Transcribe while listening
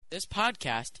This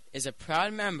podcast is a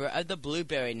proud member of the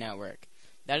Blueberry Network.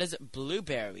 That is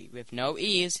blueberry with no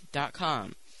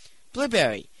ease.com.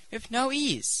 Blueberry with no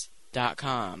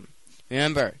ease.com.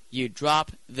 Remember, you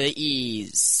drop the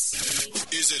ease.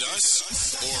 Is it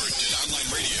us? Or did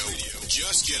online radio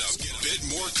just get a bit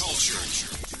more cultured?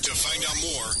 To find out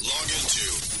more, log into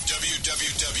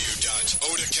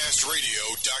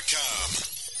www.odacastradio.com.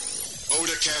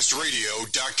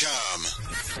 odacastradio.com.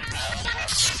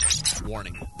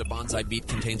 Warning, the Bonsai Beat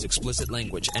contains explicit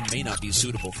language and may not be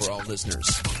suitable for all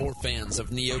listeners or fans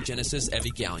of Neo Genesis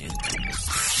Evangelion.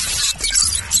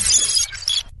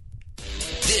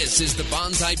 This is the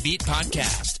Bonsai Beat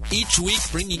Podcast, each week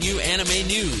bringing you anime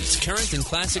news, current and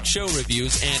classic show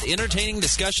reviews, and entertaining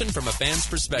discussion from a fan's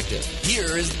perspective.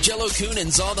 Here is Jello-kun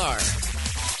and Zaldar.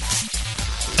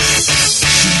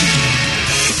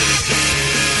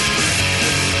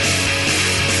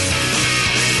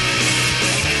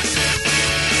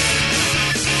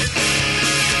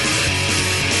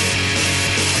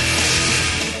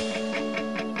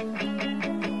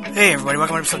 Hey everybody,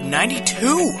 welcome to episode 92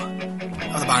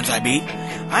 of the Bonsai Beat.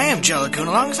 I am Jello-kun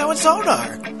alongside with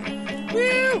Soldar.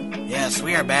 Woo! Yes,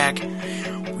 we are back.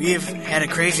 We've had a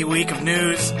crazy week of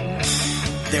news.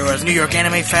 There was New York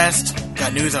Anime Fest,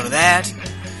 got news out of that.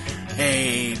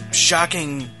 A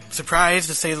shocking surprise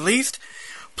to say the least.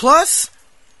 Plus,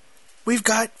 we've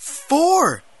got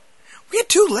 4. We had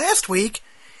 2 last week.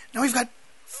 Now we've got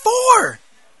 4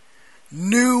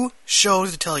 new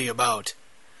shows to tell you about.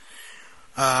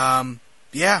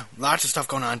 Yeah, lots of stuff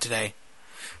going on today.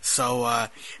 So,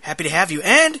 happy to have you.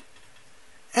 And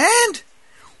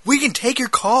we can take your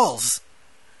calls.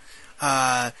 Go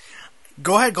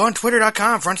ahead, go on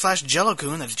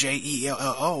twitter.com/Jello-kun, that's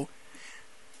JELLOKUN,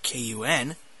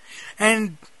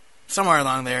 and somewhere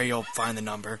along there you'll find the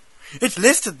number. It's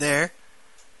listed there.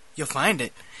 You'll find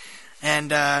it.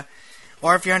 And, or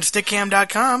if you're on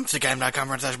stickcam.com,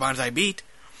 stickcam.com/BonsaiBeat,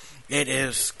 it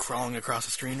is crawling across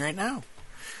the screen right now.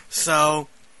 So,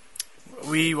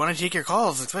 we want to take your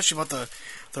calls, especially about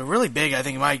the really big, I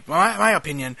think, in my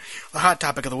opinion, the hot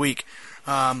topic of the week.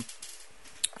 So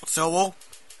we'll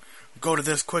go to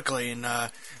this quickly, and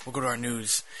we'll go to our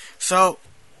news. So,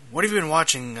 what have you been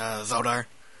watching, Zaldar?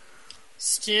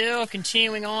 Still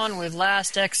continuing on with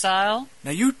Last Exile.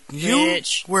 Now you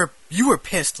were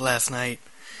pissed last night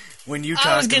when you talked to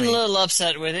me. I was getting a little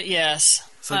upset with it. Yes.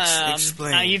 So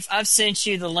explain. Now I've sent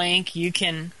you the link. You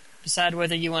can decide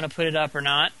whether you want to put it up or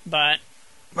not, but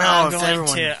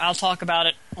I'll talk about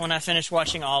it when I finish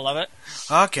watching all of it.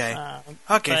 Okay.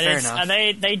 Fair enough.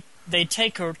 They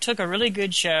took a really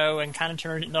good show and kind of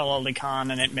turned it into a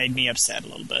lolicon, and it made me upset a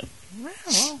little bit.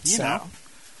 Well, you know.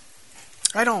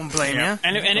 I don't blame you.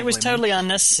 And it was totally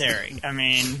unnecessary. I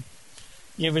mean,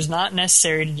 it was not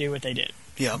necessary to do what they did.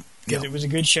 Yeah. Because it was a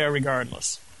good show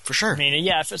regardless. For sure. I mean,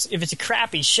 yeah, if it's a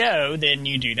crappy show, then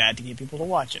you do that to get people to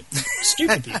watch it.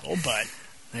 Stupid people, but...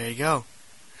 There you go.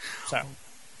 So.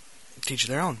 Teach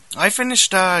their own. I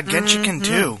finished Genshiken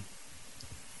 2.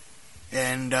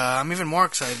 And I'm even more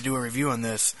excited to do a review on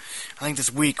this. I think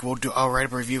this week I'll write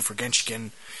up a review for Genshiken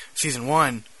Season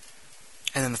 1.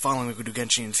 And then the following week we'll do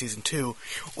Genshiken Season 2.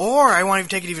 Or I want to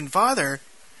take it even farther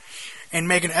and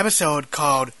make an episode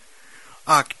called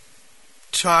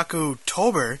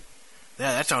Otaku-tober.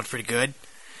 Yeah, that sounds pretty good.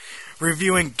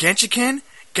 Reviewing Genshiken,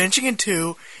 Genshiken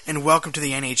 2, and Welcome to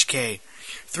the NHK.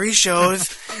 3 shows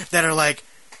that are like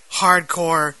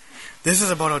hardcore. This is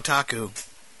about otaku.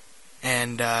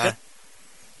 And, I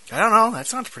don't know, that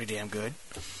sounds pretty damn good.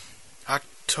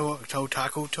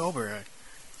 Otaku-tober.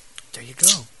 There you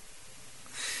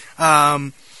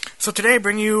go. So today I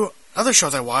bring you other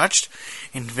shows I watched.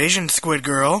 Invasion Squid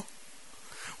Girl.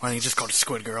 Well, I think it's just called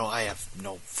Squid Girl. I have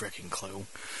no freaking clue.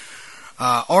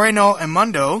 Oreno and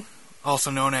Mundo, also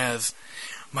known as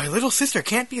My Little Sister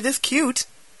Can't Be This Cute.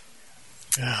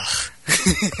 Ugh.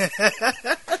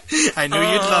 I knew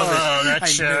you'd love it. Oh, that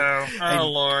show.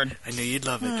 Lord. I knew you'd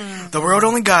love it. The World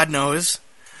Only God Knows.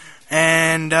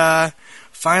 And,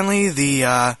 finally,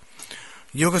 the,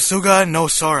 Yosuga no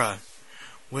Sora.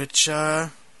 Which, yeah.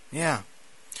 I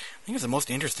think it's the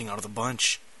most interesting out of the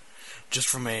bunch. Just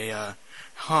from a, I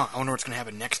wonder what's going to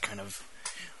happen next kind of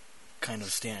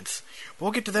stance. But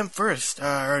we'll get to them first,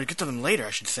 or get to them later, I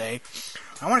should say.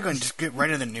 I want to go and just get right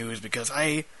into the news, because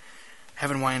I have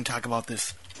been wanting to talk about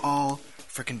this all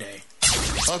frickin' day.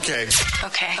 Okay.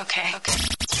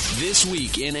 This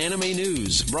week in Anime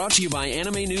News, brought to you by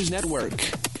Anime News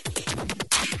Network.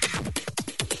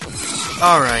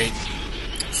 Alright.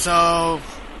 So,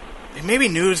 it may be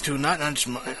news to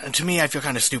to me. I feel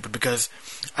kind of stupid because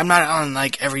I'm not on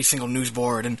like every single news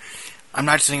board, and I'm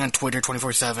not sitting on Twitter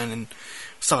 24/7 and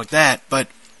stuff like that, but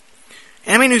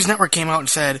Anime News Network came out and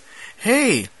said,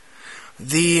 hey,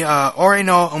 the Ore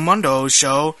no Mundo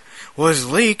show was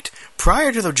leaked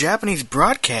prior to the Japanese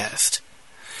broadcast,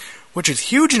 which is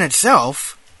huge in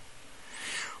itself,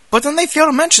 but then they failed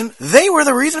to mention they were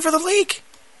the reason for the leak.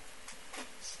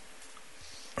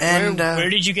 And where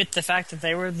did you get the fact that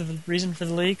they were the reason for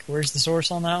the leak? Where's the source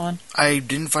on that one? I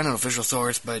didn't find an official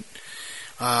source, but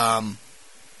the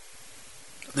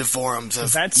forums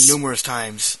have numerous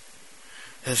times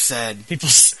have said,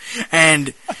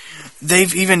 and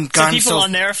they've even gone. So people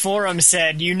on their forum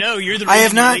said, "You know, you're the reason." I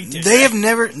have not. You leaked it, they right? have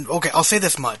never. Okay, I'll say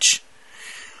this much.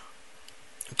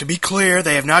 To be clear,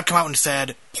 they have not come out and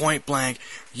said point blank,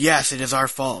 "Yes, it is our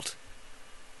fault."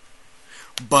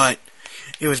 But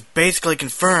it was basically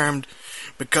confirmed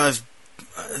because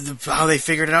how they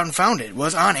figured it out and found it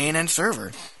was on ANN's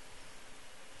server.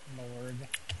 Lord.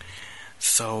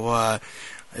 So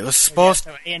it was supposed.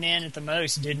 So ANN at the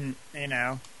most didn't,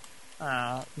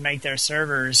 make their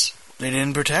servers. They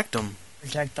didn't protect them.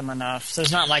 Protect them enough. So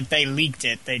it's not like they leaked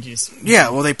it. They just. Yeah,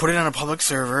 well, they put it on a public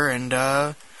server,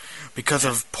 and because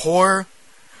of poor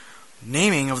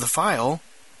naming of the file,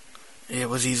 it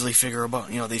was easily figurable.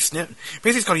 They sniff.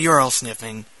 Basically, it's called URL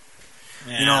sniffing.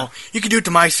 Yeah. You could do it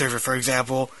to my server, for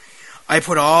example. I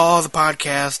put all the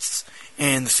podcasts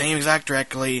in the same exact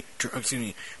directory.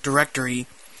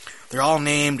 They're all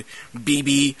named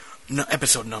BB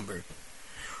episode number.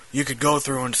 You could go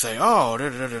through and say,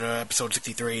 episode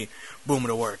 63, boom,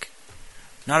 it'll work.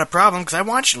 Not a problem, because I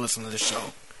want you to listen to this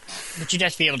show. But you'd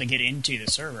have to be able to get into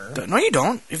the server. No, you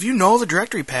don't. If you know the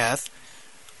directory path,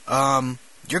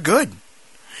 you're good.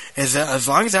 As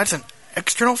long as that's an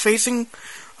external-facing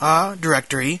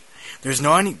directory, there's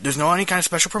no any kind of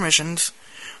special permissions,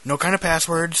 no kind of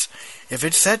passwords. If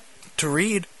it's set to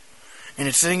read and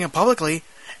it's sitting publicly,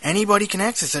 anybody can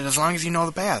access it as long as you know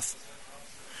the path.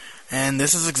 And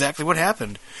this is exactly what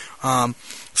happened.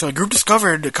 So a group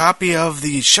discovered a copy of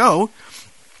the show,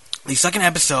 the second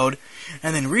episode,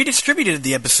 and then redistributed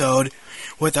the episode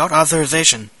without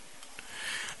authorization.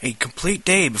 A complete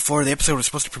day before the episode was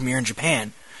supposed to premiere in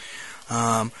Japan.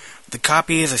 The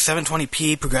copy is a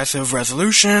 720p progressive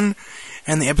resolution,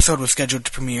 and the episode was scheduled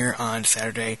to premiere on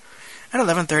Saturday at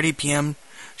 11:30 p.m.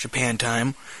 Japan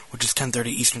time, which is 10:30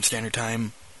 Eastern Standard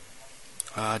Time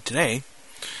today.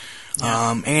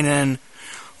 Yeah. ANN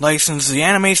licensed the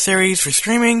anime series for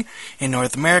streaming in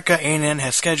North America. ANN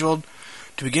has scheduled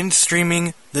to begin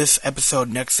streaming this episode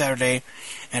next Saturday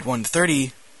at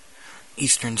 1:30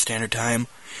 Eastern Standard Time.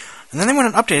 And then they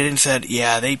went and updated it and said,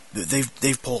 yeah,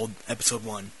 they've pulled episode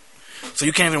 1. So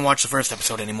you can't even watch the first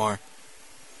episode anymore.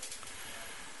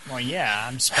 Well, yeah,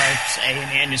 I'm surprised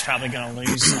ANN is probably going to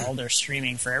lose all their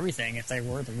streaming for everything if they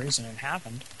were the reason it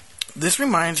happened. This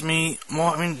reminds me,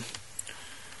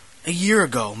 a year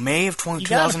ago, May of 2009. You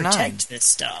gotta protect this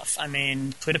stuff.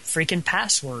 Put a freaking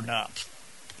password up.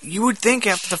 You would think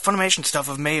after the Funimation stuff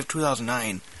of May of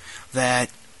 2009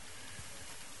 that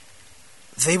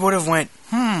they would have went,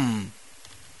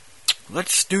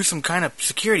 let's do some kind of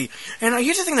security. And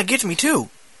here's the thing that gets me, too.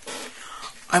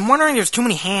 I'm wondering if there's too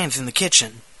many hands in the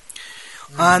kitchen.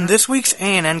 Mm-hmm. On this week's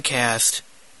ANN cast,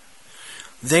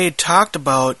 they talked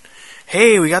about,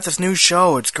 hey, we got this new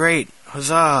show, it's great,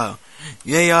 huzzah,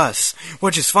 yay us.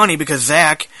 Which is funny because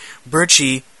Zach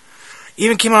Birchie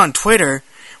even came out on Twitter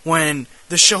when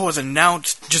the show was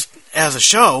announced just as a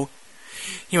show.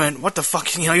 He went, what the fuck,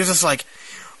 he was just like,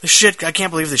 this shit, I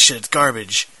can't believe this shit, it's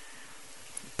garbage.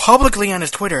 Publicly on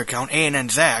his Twitter account, ANN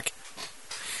Zach.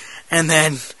 And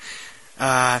then,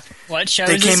 what show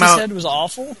they this came you out, said was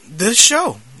awful? This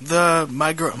show,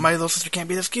 My Little Sister Can't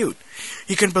Be This Cute.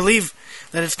 He couldn't believe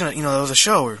that it's gonna, it was a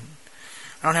show. I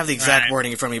don't have the exact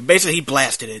wording in front of me. Basically, he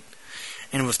blasted it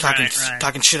and was talking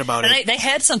shit about it. They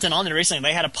had something on there recently.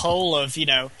 They had a poll of,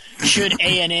 should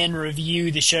ANN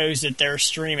review the shows that they're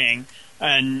streaming?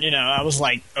 And, I was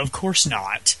like, of course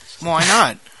not. Well, why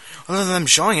not? Other than them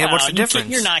showing it, what's the difference?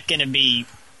 You're not going to be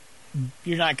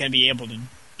able to,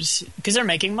 because they're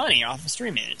making money off of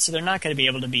streaming it, so they're not going to be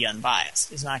able to be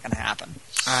unbiased. It's not going to happen.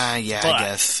 Yeah, but,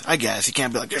 I guess. You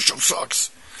can't be like, this show sucks.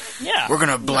 Yeah. We're going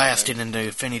to blast it into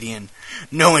infinity and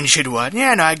no one should what.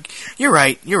 Yeah, no, you're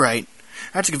right.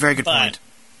 That's a very good point.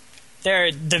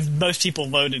 Most people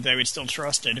voted they would still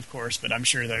trust it, of course, but I'm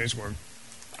sure those were...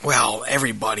 Well,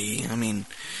 everybody.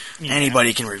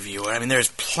 Anybody can review it. There's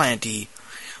plenty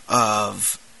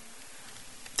of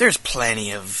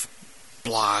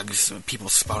blogs of people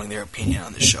spouting their opinion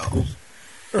on the show.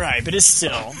 Right, but it's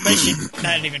still... They should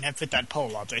not even have put that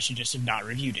poll up. They should just have not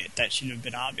reviewed it. That should have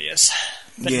been obvious.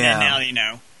 But then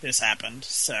now, this happened,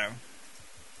 so...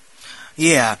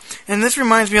 Yeah, and this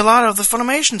reminds me a lot of the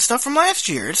Funimation stuff from last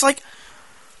year. It's like,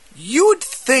 you would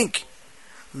think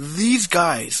these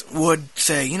guys would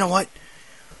say, you know what,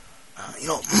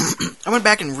 I went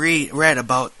back and read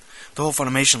about the whole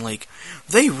Funimation leak.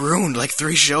 They ruined like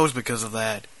 3 shows because of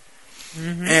that.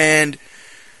 Mm-hmm. And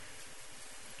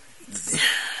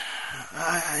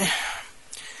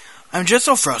I'm just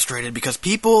so frustrated because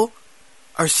people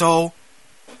are so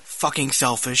fucking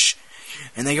selfish,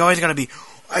 and they always gotta be,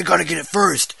 I gotta get it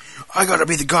first. I gotta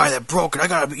be the guy that broke it. I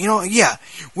gotta be, yeah,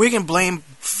 we can blame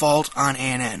fault on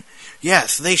ANN.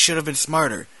 Yes, they should have been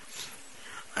smarter.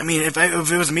 I mean, if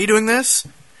it was me doing this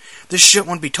shit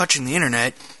wouldn't be touching the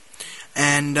internet,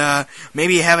 and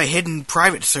maybe have a hidden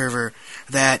private server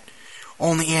that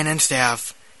only ANN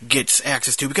staff gets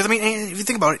access to. Because, I mean, if you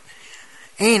think about it,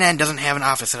 ANN doesn't have an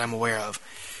office that I'm aware of.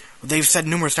 They've said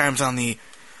numerous times on the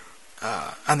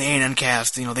ANN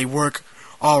cast, they work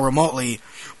all remotely,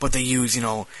 but they use,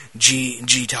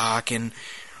 G-Talk and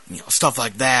stuff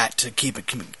like that to keep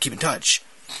in touch.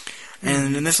 Mm-hmm.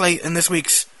 And in this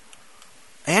week's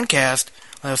Ancast,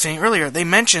 like I was saying earlier, they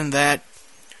mentioned that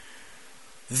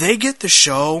they get the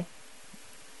show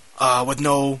with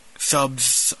no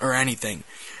subs or anything.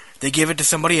 They give it to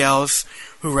somebody else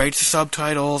who writes the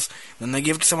subtitles, then they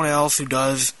give it to someone else who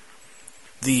does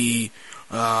the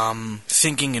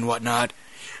syncing and whatnot.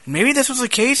 Maybe this was a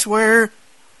case where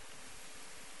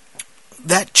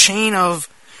that chain of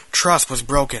trust was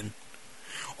broken,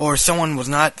 or someone was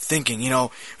not thinking. When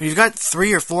you've got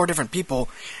 3 or 4 different people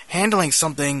handling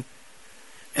something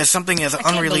as an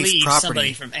unreleased property.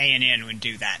 Somebody from ANN would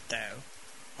do that, though.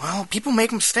 Well, people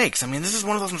make mistakes. I mean, this is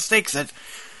one of those mistakes that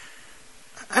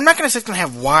I'm not going to say it's going to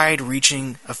have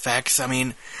wide-reaching effects. I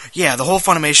mean, yeah, the whole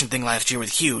Funimation thing last year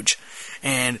was huge,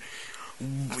 and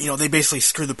they basically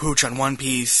screwed the pooch on One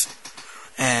Piece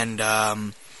and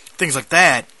things like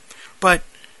that. But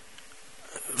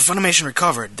Funimation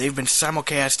recovered. They've been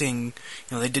simulcasting.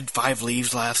 They did 5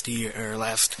 leaves last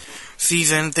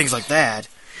season, things like that.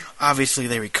 Obviously,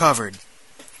 they recovered.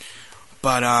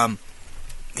 But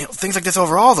things like this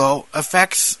overall, though,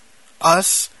 affects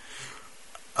us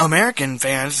American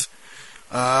fans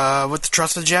with the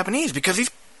trust of the Japanese,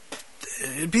 because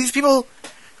these people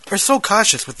are so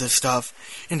cautious with this stuff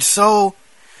and so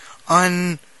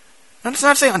not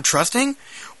to say untrusting,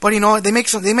 but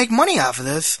they make money off of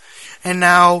this, and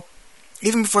now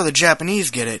even before the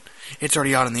Japanese get it, it's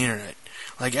already out on the internet.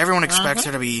 Like, everyone expects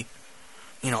there to be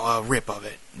a rip of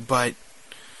it, but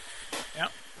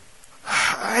yep.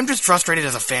 I'm just frustrated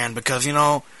as a fan because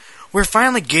we're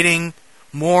finally getting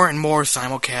more and more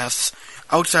simulcasts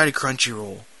outside of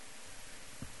Crunchyroll,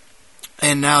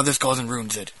 and now this goes and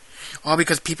ruins it, all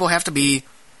because people have to be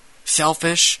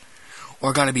selfish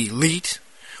or got to be elite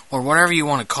or whatever you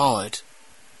want to call it.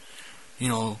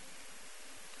 I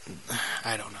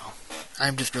don't know.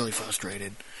 I'm just really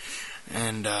frustrated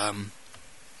and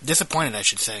disappointed, I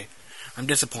should say. I'm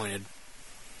disappointed.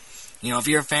 If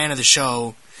you're a fan of the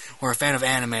show or a fan of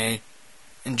anime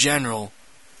in general,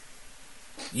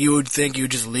 you would think you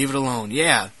would just leave it alone.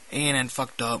 Yeah, ANN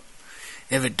fucked up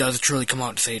if it does truly come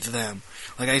out to say it's them.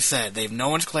 Like I said, no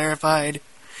one's clarified.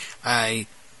 I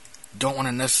don't want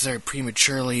to necessarily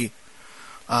prematurely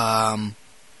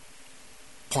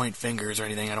point fingers or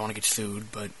anything. I don't want to get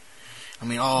sued, but I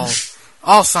mean, all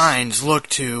signs look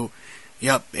to,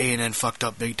 yep, ANN fucked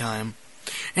up big time.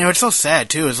 And what's so sad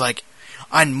too is, like,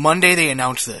 on Monday they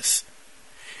announced this.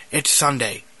 It's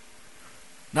Sunday.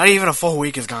 Not even a full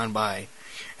week has gone by,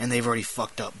 and they've already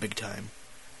fucked up big time.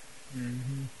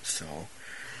 Mm-hmm. So,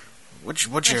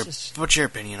 what's your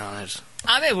opinion on it?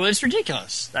 I mean, well, it's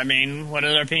ridiculous. I mean, what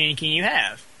other opinion can you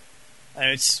have?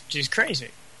 It's just crazy.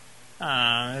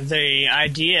 The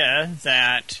idea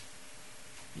that,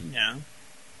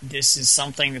 this is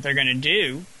something that they're going to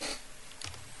do.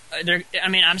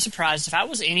 I'm surprised. If I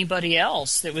was anybody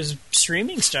else that was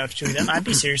streaming stuff to them, I'd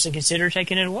be seriously consider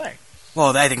taking it away.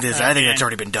 Well, I think that's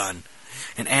already been done.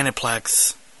 And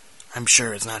Aniplex, I'm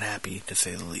sure, is not happy, to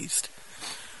say the least.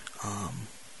 I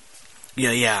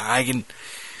can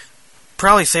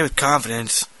probably say with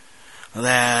confidence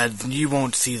that you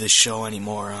won't see this show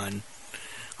anymore on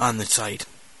the site.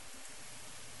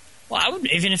 Well, I would,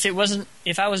 even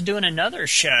if I was doing another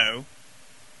show,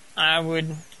 I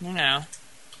would, I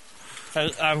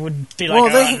would be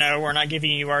like, no, we're not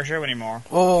giving you our show anymore.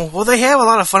 Well, they have a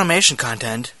lot of Funimation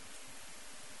content.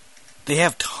 They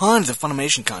have tons of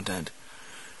Funimation content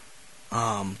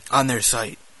on their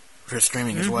site for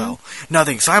streaming as well.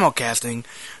 Nothing simulcasting.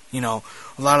 A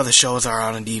lot of the shows are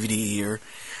on a DVD or,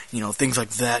 things like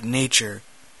that nature,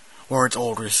 or it's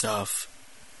older stuff.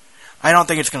 I don't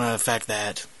think it's going to affect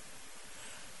that.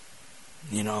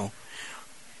 you know,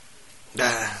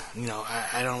 I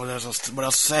don't know what else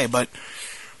to say, but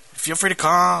feel free to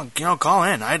call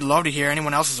in. I'd love to hear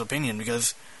anyone else's opinion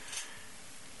because,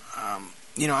 I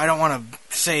don't want to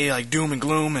say like doom and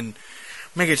gloom and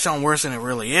make it sound worse than it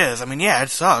really is. I mean, yeah, it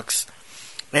sucks,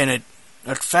 and it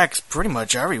affects pretty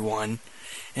much everyone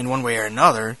in one way or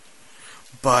another.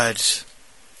 But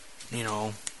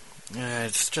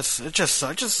it's just a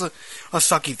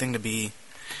sucky thing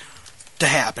to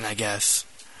happen, I guess.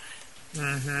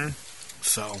 Mm-hmm.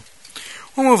 So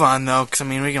we'll move on though, because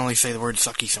we can only say the word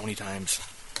sucky so many times.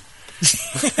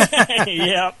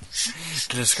 Yep.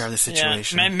 To describe the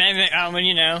situation. Yeah, maybe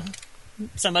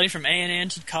somebody from A&N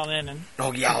should call in and.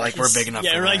 Oh yeah, like we're big enough.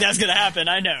 Yeah, for like that. that's gonna happen.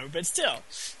 I know, but still.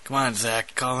 Come on,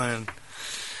 Zach, call in.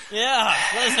 Yeah,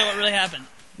 let us know what really happened.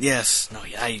 Yes. No.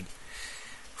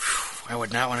 I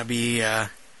would not want to be.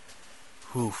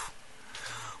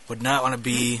 Would not want to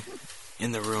be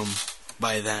in the room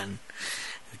by then,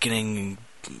 getting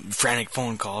frantic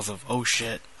phone calls of oh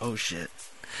shit.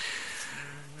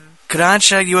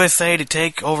 Kodansha USA to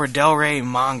take over Del Rey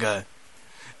manga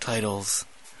titles.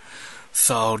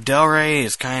 So Del Rey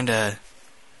is kind of,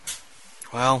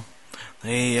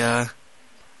 they I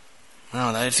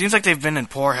don't know. It seems like they've been in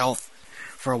poor health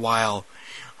for a while.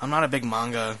 I'm not a big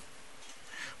manga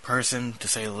person, to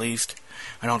say the least.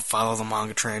 I don't follow the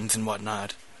manga trends and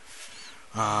whatnot.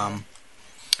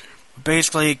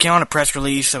 Basically, it came on a press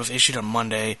release that was issued on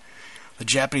Monday. The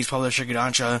Japanese publisher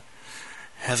Kodansha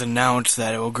has announced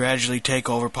that it will gradually take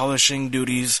over publishing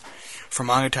duties for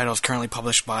manga titles currently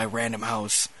published by Random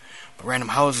House. But Random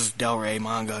House is Del Rey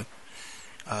manga.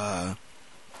 Random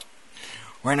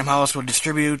House will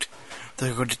distribute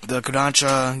the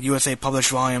Kodansha USA published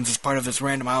volumes as part of its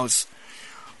Random House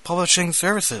publishing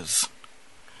services.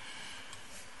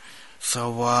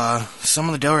 So, some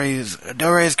of the Del Rey's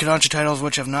Kodansha titles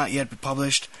which have not yet been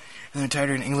published in their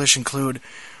entirety in English include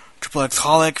Triple X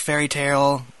Holic, Fairy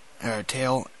Tail, Air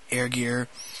Gear,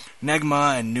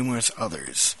 Negma, and numerous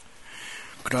others.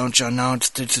 Kodansha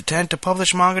announced its intent to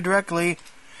publish manga directly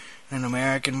in an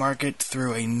American market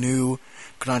through a new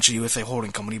Kodansha USA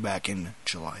holding company back in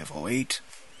July of 2008.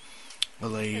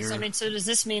 So does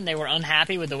this mean they were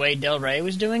unhappy with the way Del Rey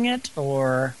was doing it,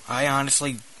 or? I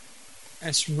honestly...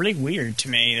 It's really weird to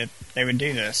me that they would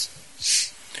do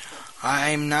this.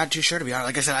 I'm not too sure, to be honest.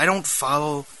 Like I said, I don't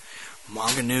follow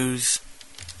manga news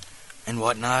and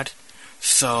whatnot,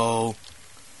 so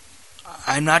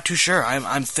I'm not too sure.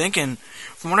 I'm thinking,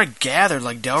 from what I gathered,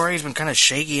 like Del Rey's been kind of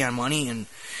shaky on money and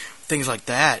things like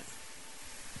that.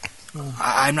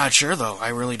 I'm not sure, though. I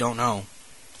really don't know.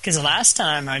 Because the last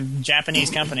time a Japanese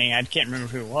company, I can't remember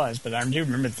who it was, but I do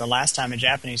remember the last time a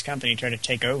Japanese company tried to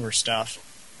take over stuff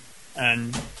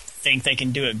and think they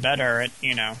can do it better, it,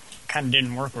 kind of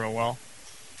didn't work real well.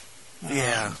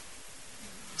 Yeah.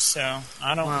 So,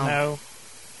 I don't know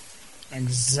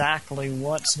exactly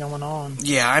what's going on.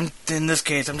 Yeah, in this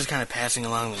case, I'm just kind of passing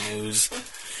along the news.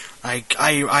 I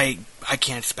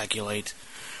can't speculate.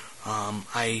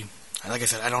 Like I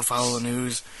said, I don't follow the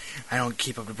news. I don't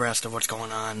keep up abreast of what's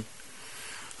going on.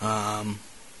 I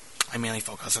mainly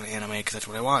focus on anime because that's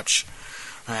what I watch.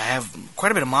 I have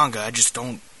quite a bit of manga. I just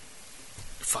don't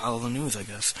follow the news, I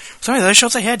guess. Some of the other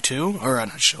shows I had too, or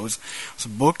not shows,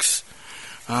 some books.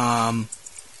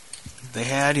 They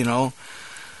had,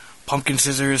 Pumpkin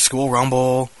Scissors, School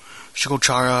Rumble,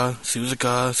 Shikochara,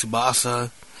 Suzuka,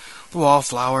 Tsubasa, The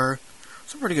Wallflower.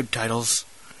 Some pretty good titles.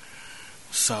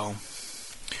 So,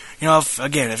 if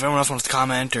anyone else wants to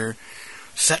comment or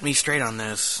set me straight on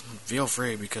this, feel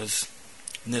free, because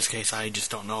in this case I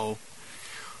just don't know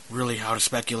really how to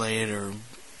speculate or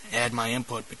add my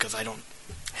input because I don't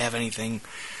have anything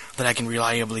that I can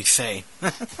reliably say.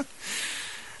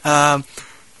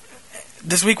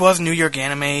 This week was New York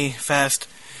Anime Fest,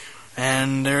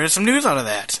 and there is some news out of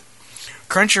that.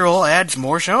 Crunchyroll adds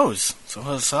more shows, so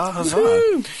huzzah, huzzah.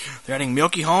 Woo-hoo! They're adding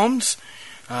Milky Holmes,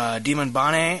 Demon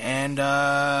Bane, and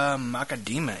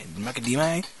Macadime.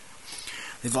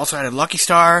 They've also added Lucky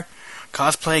Star,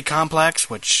 Cosplay Complex,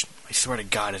 which I swear to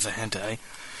God is a hentai.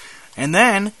 And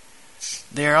then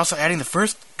they're also adding the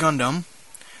first Gundam,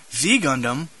 Z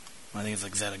Gundam, I think it's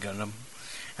like Zeta Gundam,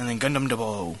 and then Gundam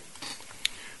 00.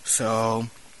 So,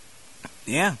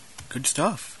 yeah, good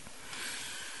stuff.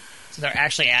 So they're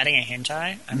actually adding a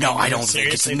hentai? I don't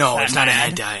think it's... No, it's not a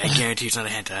hentai. I guarantee it's not a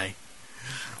hentai.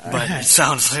 But it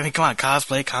sounds... come on,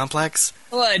 Cosplay Complex?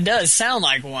 Well, it does sound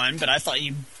like one, but I thought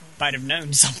you might have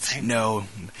known something. No,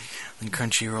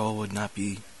 Crunchyroll would not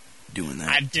be doing that.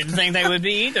 I didn't think they would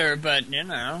be either, but,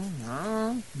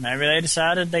 maybe they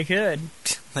decided they could.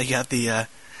 They got the,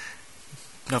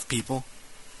 enough people.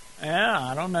 Yeah,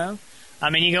 I don't know. I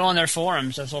mean, you go on their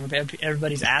forums, that's what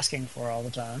everybody's asking for all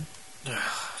the time.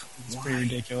 It's pretty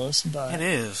ridiculous, but... It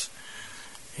is.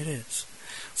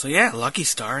 So yeah, Lucky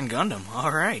Star and Gundam.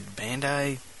 Alright,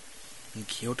 Bandai and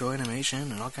Kyoto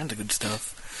Animation and all kinds of good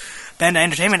stuff. Bandai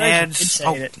Entertainment adds...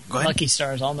 Go ahead. Lucky Lucky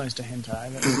Star is almost a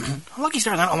hentai. But, Lucky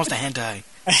Star is not almost a hentai.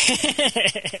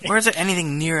 Where is it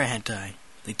anything near a hentai?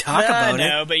 They talk about it.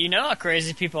 No, but you know how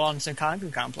crazy people on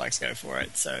Senkaku Complex go for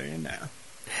it, so you know.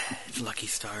 It's Lucky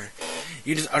Star.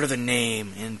 You just utter the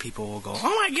name and people will go,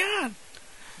 oh my god!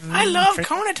 I love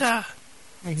Konata!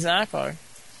 Exactly.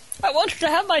 I want her to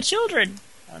have my children!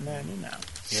 And then, you know.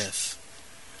 Yes.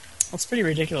 That's pretty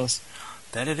ridiculous.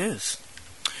 That it is.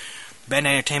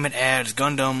 Bandai Entertainment adds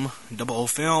Gundam Double O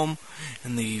film,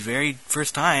 and the very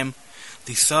first time,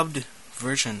 the subbed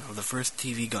version of the first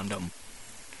TV Gundam.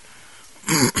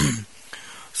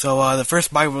 So, the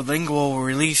first bilingual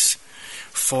release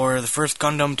for the first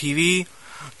Gundam TV,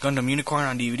 Gundam Unicorn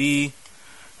on DVD,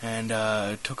 and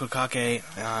Tokokake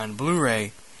on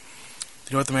Blu-ray.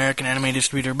 The North American anime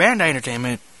distributor Bandai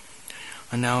Entertainment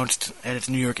announced at its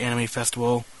New York Anime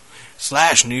Festival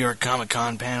 / New York Comic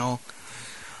Con panel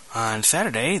on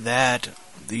Saturday that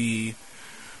it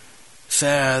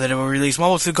will release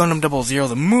Mobile Suit Gundam 00,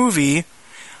 the movie,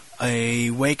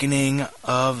 Awakening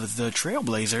of the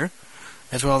Trailblazer,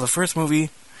 as well as the first movie,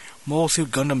 Mobile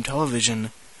Suit Gundam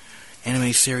television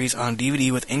anime series on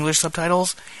DVD with English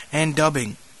subtitles and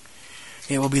dubbing.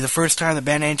 It will be the first time that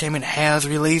Bandai Entertainment has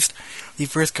released the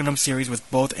first Gundam series with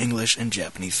both English and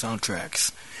Japanese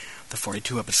soundtracks. The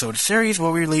 42-episode series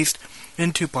will be released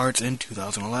in 2 parts in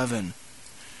 2011.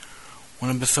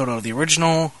 One episode of the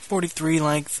original 43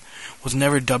 length was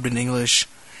never dubbed in English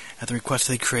at the request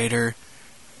of the creator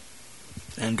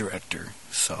and director.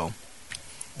 So,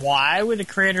 why would the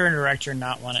creator and director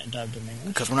not want it dubbed in English?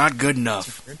 Because we're not good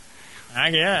enough.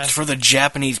 I guess. It's for the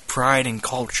Japanese pride and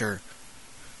culture.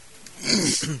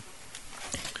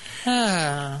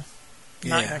 Not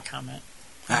gonna comment.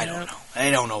 I don't know.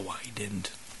 I don't know why he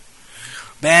didn't.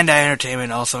 Bandai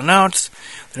Entertainment also announced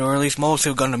that it will release Mobile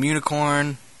Suit Gundam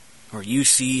Unicorn, or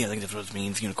UC, I think that's what it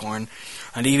means, Unicorn,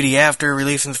 on DVD after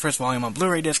releasing the first volume on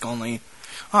Blu-ray disc only.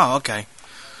 Oh, okay.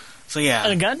 So yeah.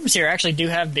 The Gundams here actually do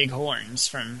have big horns,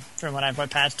 from what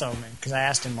Pat told me, because I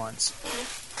asked him once.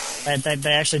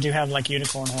 They actually do have like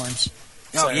unicorn horns.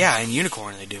 Oh yeah, in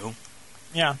Unicorn they do.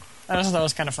 Yeah, I just thought that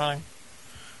was kind of funny.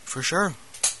 For sure.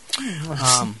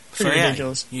 Pretty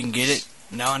ridiculous. You can get it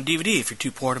now on DVD if you're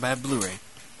too poor to buy Blu-ray.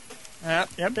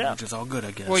 Yep. Which is all good,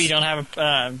 I guess. Well, you don't have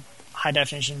a high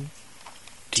definition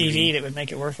TV that would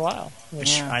make it worthwhile,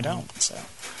 which I don't. So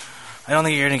I don't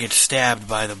think you're gonna get stabbed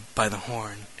by the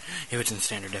horn if it's in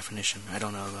standard definition. I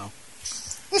don't know though.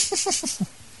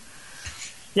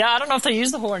 Yeah, I don't know if they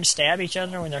use the horn to stab each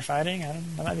other when they're fighting.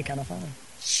 That might be kind of funny.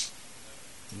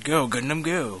 Go, Gundam,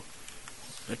 go!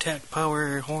 Attack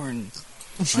power horn.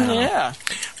 Yeah.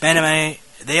 Bandai,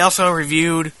 they also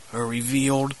revealed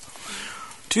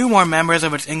 2 more members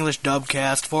of its English dub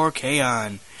cast for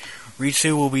K-On!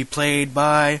 Ritsu will be played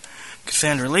by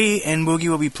Cassandra Lee, and Boogie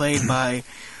will be played by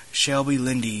Shelby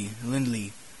Lindley.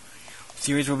 The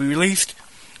series will be released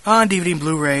on DVD and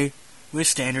Blu-ray with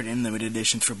standard and limited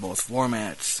editions for both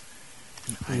formats.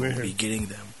 And I will be getting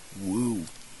them. Woo.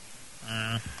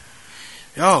 As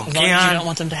long as you don't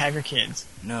want them to have your kids.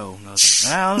 No.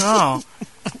 Well, no.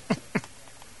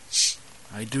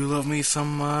 I do love me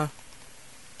some, I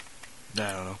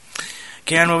don't know.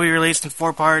 K-On! Will be released in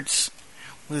 4 parts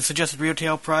with a suggested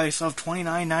retail price of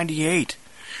 $29.98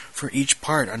 for each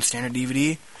part on standard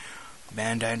DVD.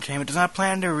 Bandai Entertainment does not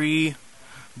plan to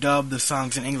redub the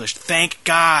songs in English. Thank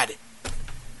God!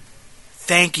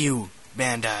 Thank you,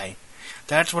 Bandai.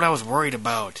 That's what I was worried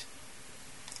about.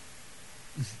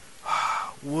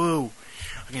 Woo.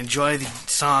 I can enjoy the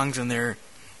songs in their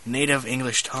native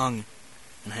English tongue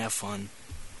and have fun.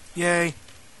 Yay.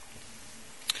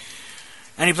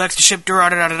 Aniplex to ship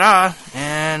Da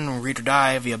and Read or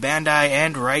Die via Bandai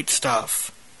and Right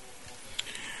Stuff.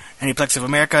 Aniplex of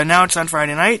America announced on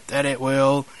Friday night that it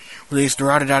will release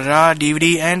Da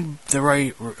DVD and the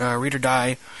Read or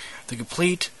Die, the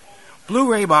complete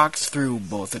Blu-ray box, through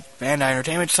both the Bandai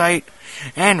Entertainment site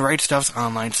and Right Stuff's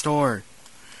online store.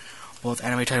 Both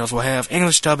anime titles will have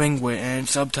English dubbing and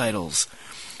subtitles,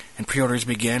 and pre-orders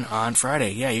begin on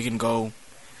Friday. Yeah, you can go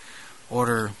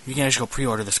order. You can actually go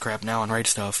pre-order this crap now on Right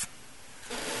Stuff.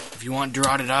 If you want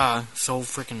Da, so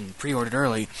freaking pre-ordered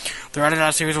early. The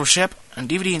Da series will ship on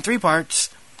DVD in 3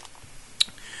 parts,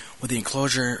 with the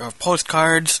enclosure of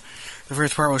postcards. The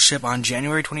first part will ship on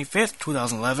January 25th,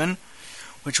 2011,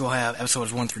 which will have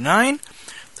episodes 1 through 9.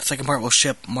 The second part will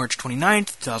ship March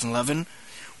 29th, 2011,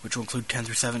 which will include 10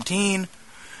 through 17,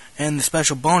 and the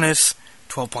special bonus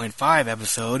 12.5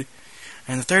 episode,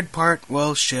 and the third part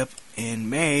will ship in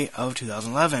May of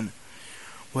 2011,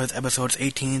 with episodes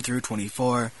 18 through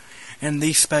 24, and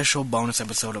the special bonus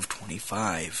episode of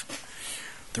 25.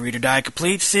 The Read or Die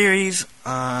Complete series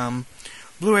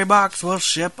Blu-ray box will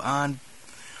ship on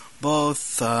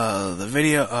both the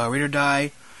video Read or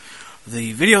Die,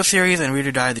 the video series, and Read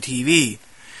or Die the TV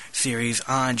series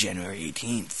on January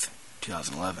 18th,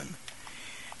 2011.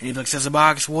 Any book says the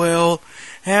box will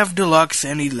have deluxe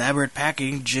and elaborate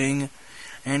packaging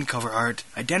and cover art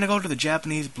identical to the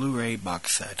Japanese Blu-ray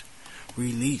box set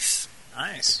release.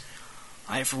 Nice.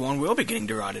 I, for one, will be getting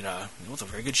to rot it. It was a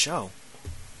very good show.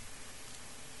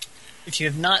 If you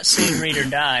have not seen Read or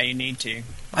Die, you need to.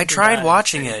 I tried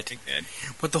watching It's it, pretty good.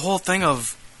 but the whole thing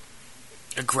of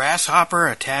a grasshopper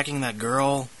attacking that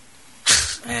girl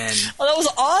and Oh, that was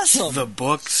awesome. the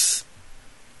books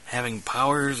having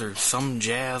powers or some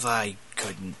jazz, I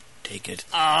couldn't take it.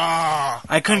 Ah,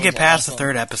 I couldn't that get was past the awesome.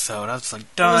 third episode. I was like,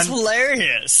 It done. was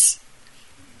hilarious.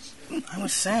 I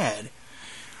was sad.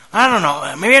 I don't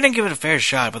know. Maybe I didn't give it a fair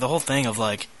shot, but the whole thing of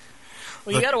like...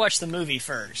 Well, you got to watch the movie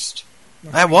first.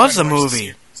 That was the Watch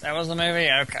movie. That was the movie?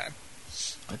 Okay.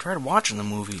 I tried watching the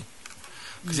movie.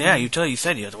 Because, yeah, you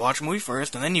said you had to watch a movie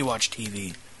first, and then you watch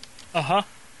TV. Uh-huh.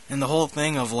 And the whole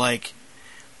thing of like,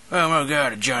 oh my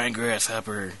god, a giant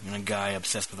grasshopper and a guy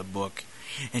obsessed with a book,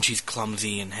 and she's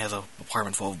clumsy and has an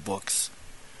apartment full of books.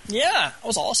 Yeah, it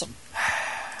was awesome.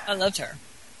 I loved her.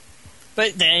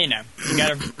 But then, you know, you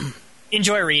gotta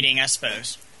enjoy reading, I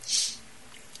suppose.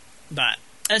 But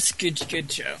that's a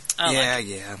good show. I like it.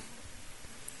 Yeah.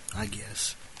 I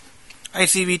guess.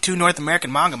 ICV2 North American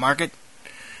manga market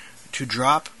to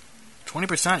drop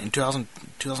 20% in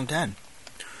 2010.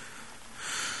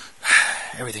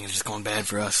 Everything is just going bad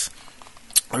for us.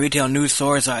 A retail news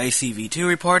source, ICV2,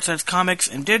 reports that its comics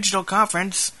and digital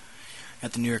conference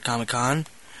at the New York Comic Con,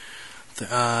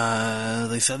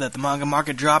 they said that the manga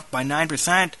market dropped by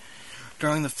 9%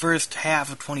 during the first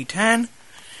half of 2010.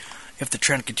 If the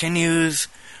trend continues,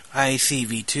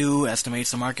 ICV2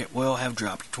 estimates the market will have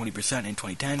dropped 20% in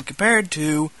 2010 compared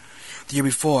to the year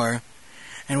before,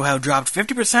 and will have dropped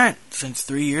 50% since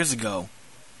 3 years ago.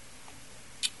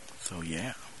 So,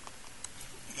 yeah.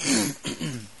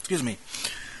 Excuse me.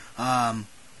 The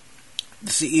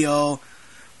CEO,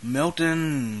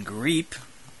 Milton Greep,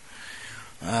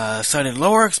 cited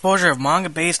lower exposure of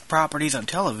manga-based properties on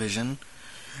television,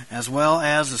 as well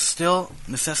as the still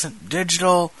nascent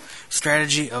digital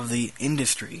strategy of the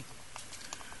industry.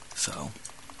 So,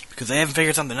 because they haven't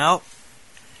figured something out,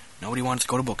 nobody wants to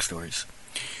go to bookstores.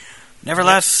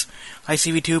 Nevertheless,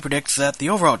 ICV2 predicts that the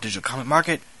overall digital comic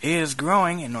market is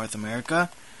growing in North America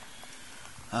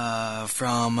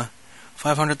from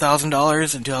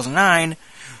 $500,000 in 2009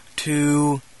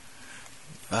 to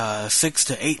 $6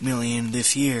 to $8 million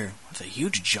this year. That's a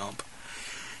huge jump.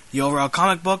 The overall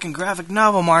comic book and graphic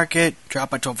novel market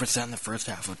dropped by 12% in the first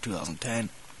half of 2010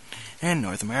 in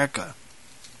North America.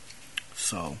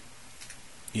 So,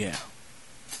 yeah.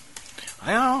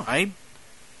 I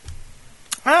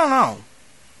don't know.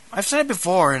 I've said it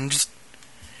before, and just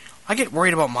I get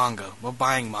worried about manga, about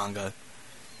buying manga.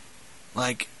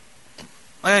 Like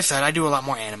I said, I do a lot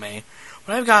more anime,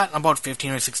 but I've got about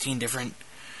 15 or 16 different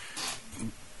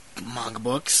manga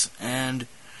books, and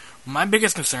my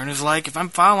biggest concern is, like, if I'm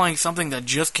following something that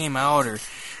just came out, or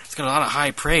it's got a lot of high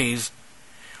praise,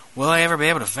 will I ever be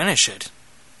able to finish it?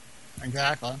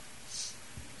 Exactly.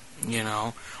 You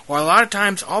know? Or a lot of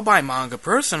times, I'll buy manga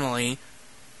personally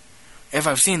if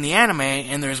I've seen the anime,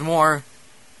 and there's more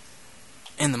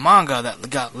in the manga that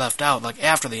got left out, like,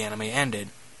 after the anime ended.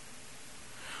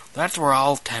 That's where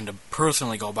I'll tend to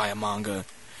personally go buy a manga,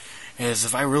 is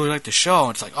if I really like the show,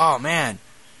 it's like, oh man,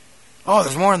 oh,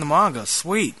 there's more in the manga,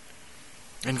 sweet,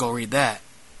 and go read that.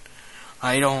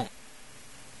 I don't...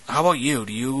 How about you?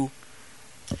 Do you...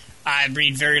 I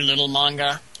read very little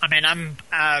manga. I mean, I'm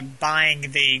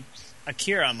buying the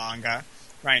Akira manga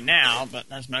right now, but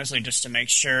that's mostly just to make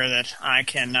sure that I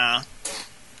can... that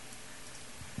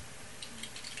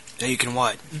you can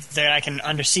what? that I can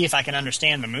see if I can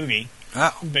understand the movie.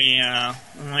 Oh. But,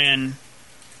 when...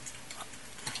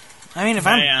 I mean, if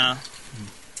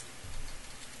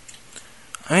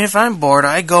I'm bored,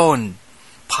 I go and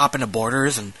pop into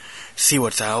Borders and see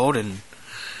what's out and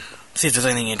see if there's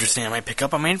anything interesting I might pick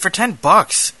up. I mean, for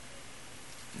 $10,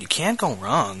 you can't go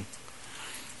wrong.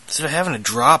 Instead of having to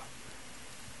drop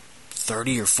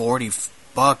 $30 or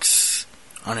 $40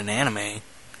 on an anime.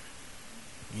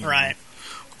 You know. Right.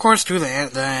 Of course, too, the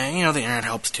internet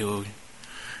helps too.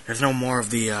 There's no more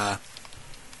of the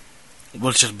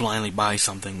let's just blindly buy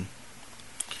something.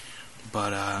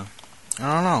 But, I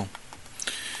don't know.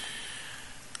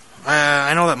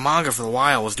 I know that manga for a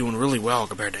while was doing really well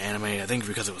compared to anime, I think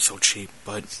because it was so cheap,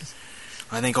 but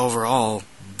I think overall,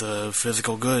 the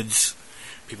physical goods,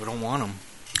 people don't want them.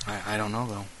 I don't know,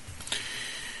 though.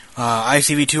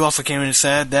 ICV2 also came in and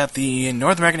said that the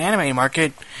North American anime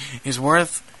market is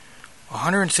worth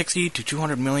 $160 to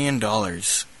 $200 million.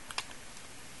 Yeesh,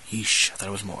 I thought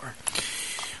it was more.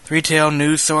 The retail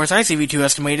news source ICV2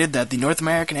 estimated that the North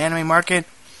American anime market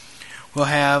will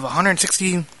have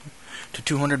 $160 to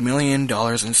 $200 million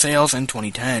in sales in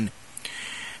 2010.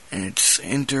 And its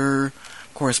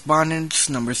Inter-Correspondence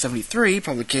number 73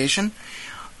 publication,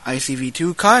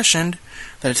 ICV2 cautioned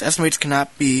that its estimates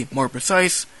cannot be more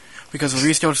precise because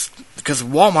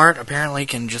Walmart apparently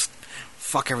can just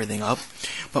fuck everything up.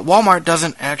 But Walmart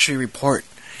doesn't actually report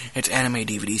its anime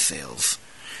DVD sales.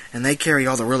 And they carry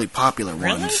all the really popular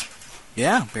ones.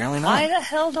 Yeah, apparently not. Why the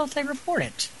hell don't they report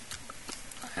it?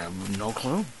 I have no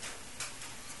clue.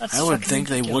 That's I would think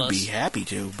ridiculous. they would be happy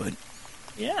to, but...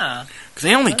 Yeah. Because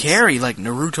they only carry, like,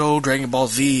 Naruto, Dragon Ball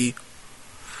Z,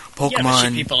 Pokemon... Yeah, but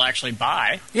shit people actually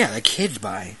buy. Yeah, that kids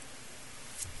buy.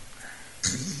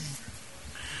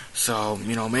 So,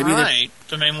 you know, maybe... Right.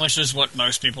 I mean, which is what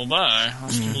most people buy.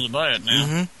 Most people buy it now.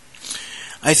 Mm-hmm.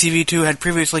 ICV2 had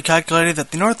previously calculated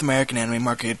that the North American anime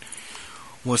market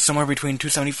was somewhere between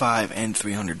 275 and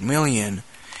 300 million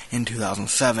in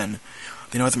 2007.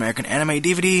 The North American anime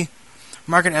DVD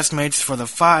market estimates for the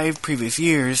 5 previous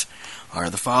years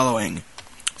are the following.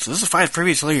 So this is 5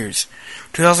 previous years.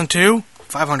 2002,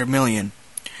 500 million.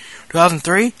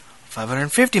 2003,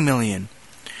 550 million.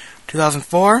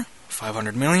 2004,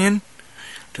 500 million.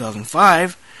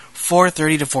 2005,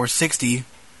 430 to 460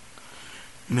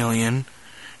 million.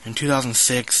 In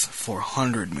 2006,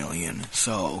 400 million.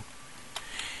 So,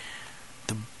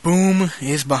 the boom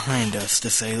is behind us,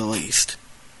 to say the least.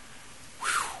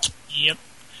 Whew. Yep.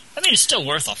 I mean, it's still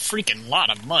worth a freaking lot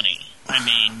of money. I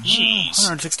mean, jeez.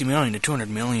 160 million to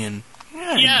 200 million.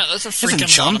 Yeah, that's a freaking isn't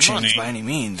chump lot of money. change by any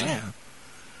means, yeah.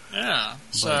 Yeah,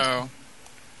 so...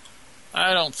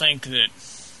 I don't think that...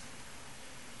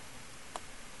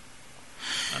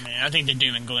 I mean, I think the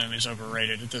doom and gloom is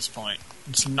overrated at this point.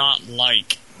 It's not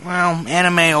like... Well,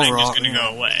 anime overall... It's going to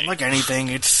go away. Like anything,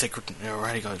 it's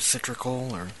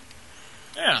cyclical, or...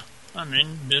 Yeah, I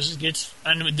mean,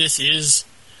 this is,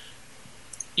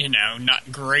 you know,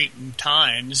 not great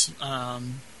times,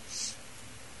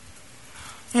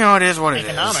 you know, it is what it is.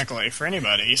 economically for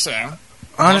anybody, so...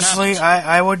 Honestly,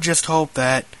 I would just hope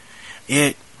that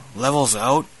it levels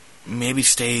out, maybe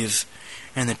stays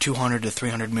in the 200 to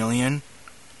 300 million.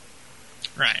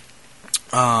 Right.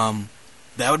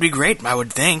 That would be great, I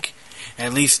would think.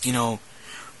 At least, you know,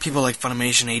 people like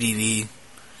Funimation, ADV,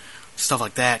 stuff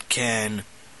like that can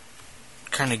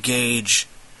kind of gauge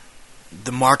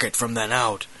the market from then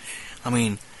out. I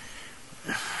mean,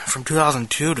 from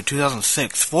 2002 to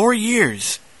 2006, 4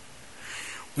 years,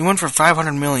 we went from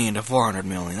 500 million to 400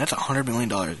 million. That's $100 million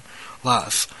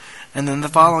loss. And then the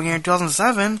following year, in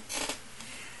 2007,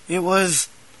 it was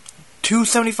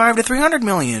 275 to 300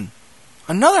 million.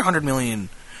 Another 100 million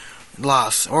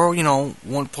loss, or, you know,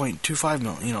 1.25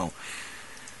 million, you know,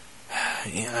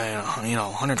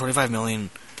 $125 million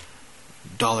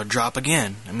drop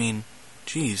again. I mean,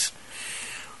 geez.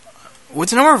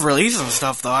 With the number of releases and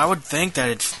stuff, though, I would think that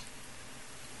it's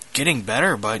getting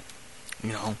better, but,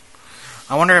 you know,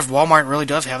 I wonder if Walmart really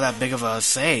does have that big of a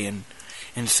say in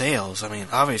sales. I mean,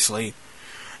 obviously,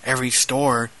 every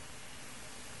store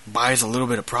buys a little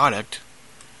bit of product.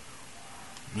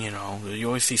 You know, you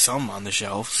always see some on the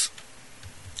shelves.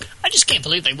 I just can't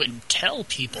believe they wouldn't tell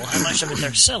people how much of it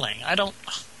they're selling. I don't...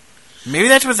 Maybe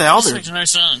that's with all their... Makes no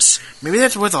sense. Maybe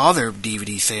that's with all their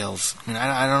DVD sales. I mean,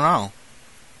 I don't know.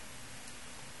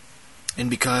 And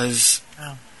because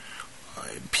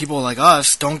people like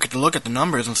us don't get to look at the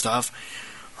numbers and stuff,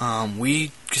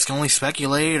 we just can only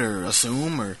speculate or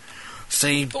assume or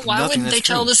say But why nothing wouldn't that's they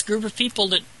tell true. this group of people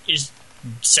that is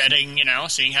setting, you know,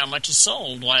 seeing how much is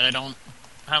sold, why they don't...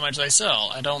 how much they sell?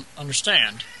 I don't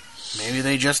understand. Maybe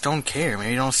they just don't care.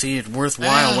 Maybe they don't see it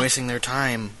worthwhile wasting their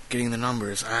time getting the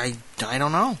numbers. I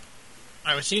don't know.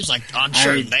 It seems like I'm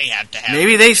sure they have to have.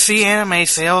 Maybe they see anime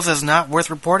sales as not worth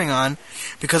reporting on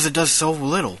because it does so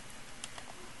little.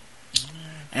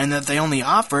 And that they only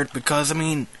offer it because, I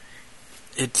mean,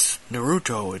 it's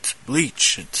Naruto, it's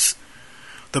Bleach, it's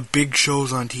the big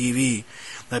shows on TV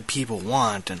that people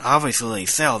want. And obviously they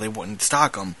sell. They wouldn't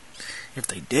stock them if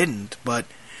they didn't. But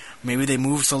maybe they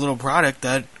move so little product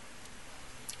that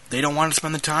they don't want to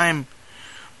spend the time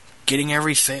getting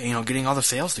getting all the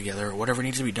sales together or whatever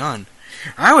needs to be done.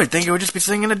 I would think it would just be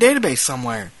sitting in a database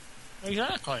somewhere.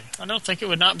 Exactly. I don't think it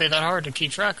would not be that hard to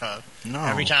keep track of. No.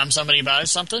 Every time somebody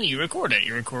buys something, you record it.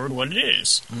 You record what it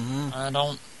is. Mm-hmm. I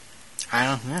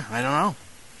don't know.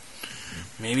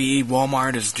 Maybe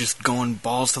Walmart is just going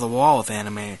balls to the wall with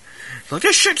anime. Like,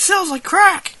 this shit sells like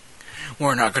crack.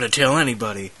 We're not going to tell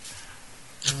anybody.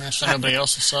 So nobody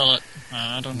else will sell it.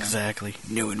 I don't know. Exactly.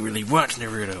 No one really wants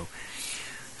Naruto.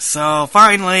 So,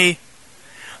 finally,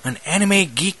 an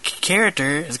anime geek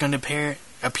character is going to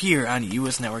appear on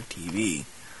U.S. Network TV.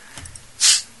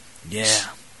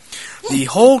 Yeah. The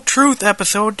Whole Truth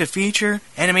episode to feature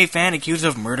anime fan accused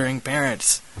of murdering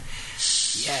parents.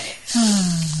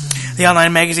 Yes. The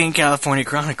online magazine California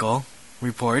Chronicle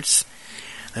reports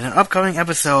that an upcoming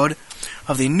episode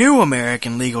of the new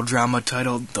American legal drama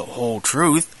titled The Whole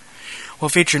Truth will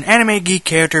feature an anime geek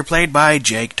character played by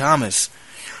Jake Thomas.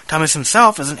 Thomas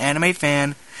himself is an anime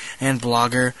fan and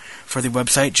blogger for the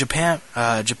website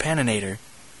Japaninator.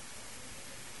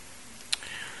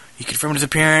 He confirmed his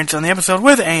appearance on the episode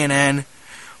with ANN,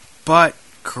 but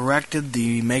corrected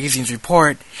the magazine's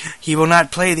report. He will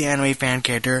not play the anime fan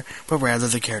character, but rather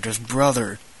the character's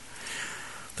brother.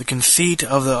 The conceit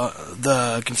of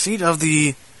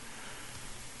the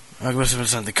I guess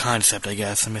it's not the concept, I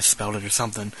guess. I misspelled it or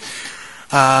something.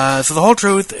 So The Whole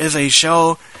Truth is a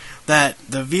show that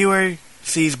the viewer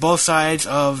sees both sides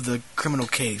of the criminal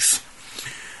case.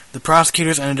 The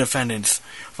prosecutors and the defendants,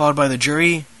 followed by the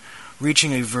jury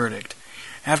reaching a verdict.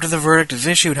 After the verdict is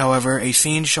issued, however, a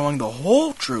scene showing the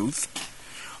whole truth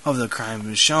of the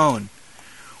crime is shown,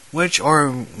 which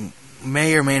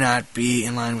may or may not be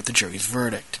in line with the jury's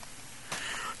verdict.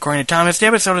 According to Thomas, the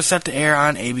episode is set to air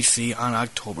on ABC on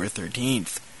October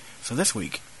 13th. So this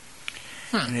week.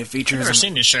 And it features... I've never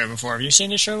seen this show before. Have you seen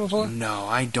this show before? No,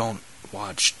 I don't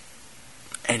watch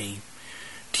any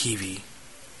TV.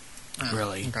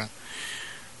 Really. Okay.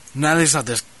 At least not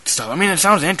this stuff. I mean, it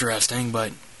sounds interesting,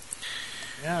 but...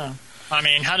 Yeah. I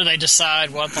mean, how do they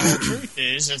decide what the whole truth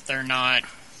is if they're not...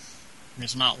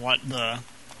 It's not what the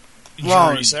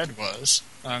jury said was.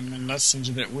 I mean, that seems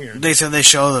a bit weird. They said they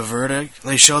show the verdict.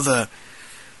 They show the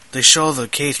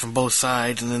case from both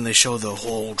sides, and then they show the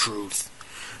whole truth.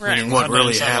 Right. And what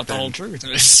really happened. What the whole truth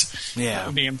is. Yeah. That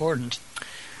would be important.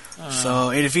 So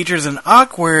it features an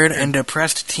awkward and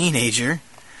depressed teenager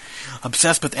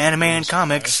obsessed with anime and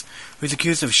comics who's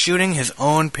accused of shooting his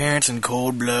own parents in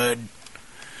cold blood.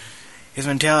 His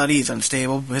mentality is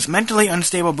unstable. His mentally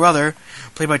unstable brother,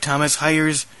 played by Thomas,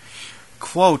 hires,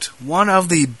 quote, one of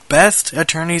the best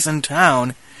attorneys in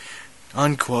town,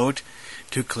 unquote,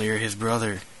 to clear his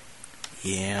brother.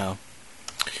 Yeah.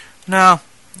 No,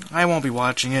 I won't be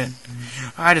watching it.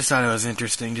 I just thought it was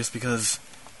interesting just because...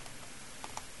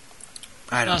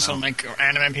 I don't know. Also make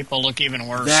anime people look even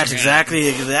worse. That's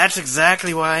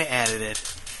exactly why I added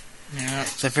it. Yeah.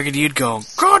 So I figured you'd go,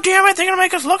 God damn it, they're going to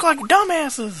make us look like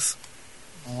dumbasses.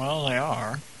 Well, they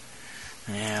are.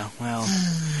 Yeah, well,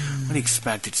 what do you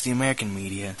expect? It's the American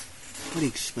media. What do you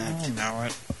expect? I know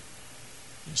it.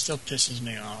 It still pisses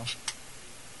me off.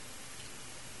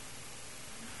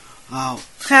 Oh.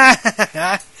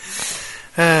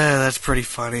 That's pretty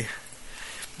funny.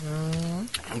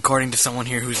 According to someone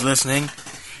here who's listening,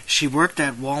 she worked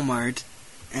at Walmart,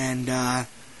 and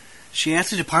she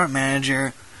asked the department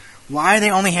manager why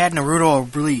they only had Naruto or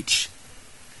Bleach.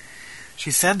 She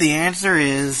said the answer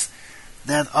is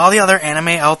that all the other anime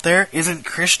out there isn't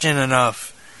Christian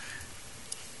enough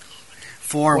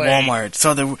for Walmart.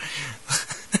 So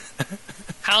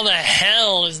how the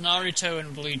hell is Naruto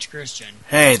and Bleach Christian?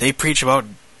 Hey, they preach about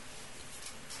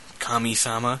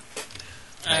Kami-sama.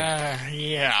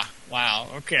 Yeah. Wow.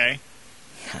 Okay.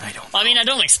 I don't know. I mean, I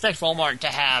don't expect Walmart to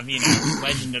have,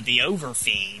 Legend of the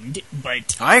Overfiend,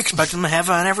 but... I expect them to have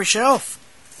it on every shelf.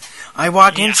 I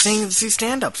walk in see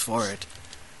stand-ups for it.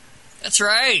 That's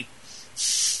right.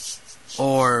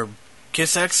 Or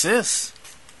Kiss X Sis.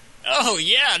 Oh,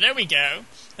 yeah, there we go.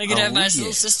 I could have my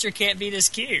little sister can't be this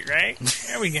cute, right?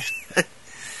 There we go.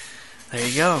 There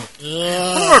you go.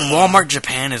 I wonder what Walmart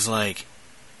Japan is like.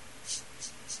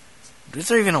 Is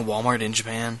there even a Walmart in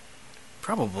Japan?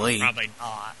 Probably. Probably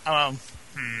not.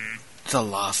 It's a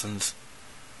Lawson's.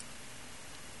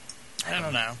 I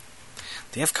don't know.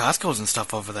 They have Costco's and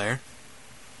stuff over there.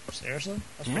 Seriously?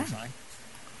 That's pretty fine.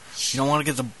 You don't want to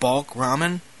get the bulk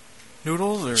ramen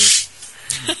noodles or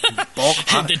bulk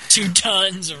the 2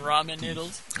 tons of ramen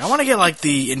noodles? I want to get like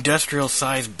the industrial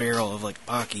sized barrel of like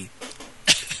Pocky.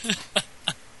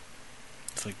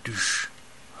 It's like, douche.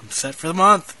 I'm set for the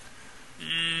month.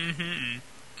 Mm-hmm.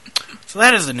 So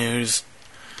that is the news.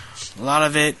 A lot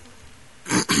of it.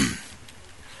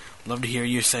 Love to hear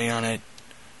you say on it.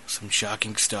 Some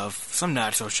shocking stuff. Some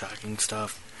not so shocking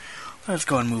stuff. let's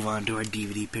go and move on to our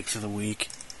DVD picks of the week.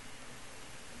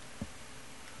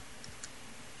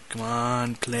 Come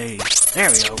on, play. There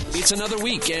we go. It's another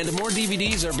week, and more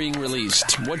DVDs are being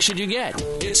released. What should you get?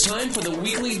 It's time for the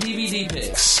weekly DVD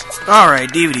picks.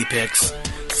 Alright, DVD picks.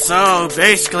 So,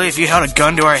 basically, if you held a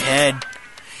gun to our head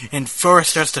and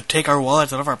forced us to take our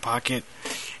wallets out of our pocket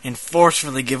and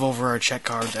forcefully give over our check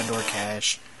cards and or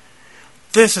cash,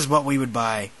 this is what we would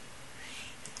buy.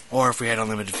 Or if we had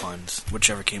unlimited funds,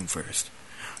 whichever came first.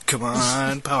 Come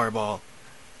on, Powerball.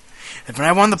 If when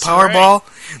I won the Powerball,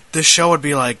 this show would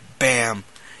be like, bam,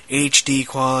 HD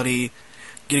quality,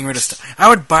 getting rid of stuff. I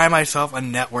would buy myself a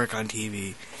network on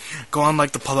TV. Go on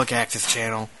like the public access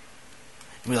channel.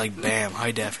 And be like, bam,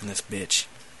 high def in this bitch.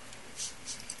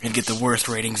 And get the worst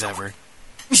ratings ever.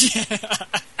 Yeah.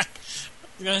 I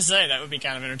was going to say, that would be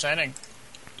kind of entertaining.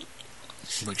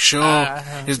 Like, show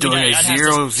is doing a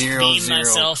 00001. Beam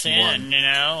myself in, you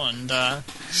know, and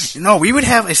No, we would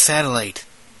have a satellite.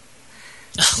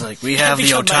 Like, we have the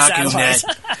Otaku Net.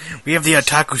 We have the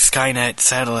Otaku Skynet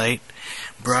satellite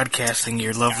broadcasting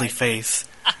your lovely face.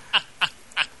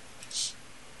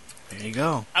 There you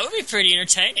go. That would be pretty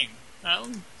entertaining.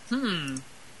 Maybe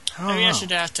I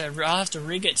should have to. I'll have to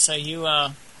rig it so you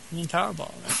need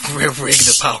Powerball. Rig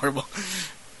the Powerball.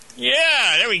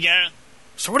 Yeah, there we go.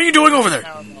 So what are you doing over there?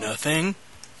 Powerball. Nothing.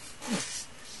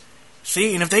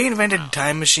 See, and if they invented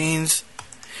time machines,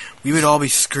 we would all be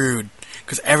screwed.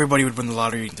 Because everybody would win the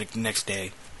lottery like the next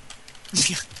day.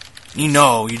 You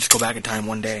just go back in time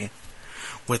one day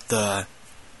with the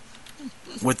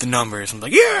numbers. I'm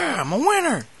like, yeah, I'm a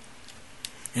winner.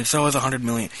 And so is 100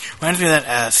 million. Reminds me of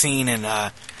that scene in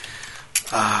what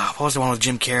was the one with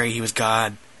Jim Carrey? He was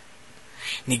God,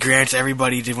 and he grants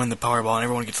everybody to win the Powerball, and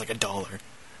everyone gets like $1.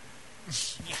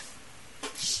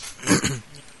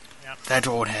 That's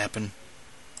what would happen.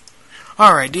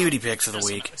 All right, DVD picks of the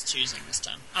week. I was choosing this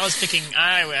time. I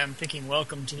am picking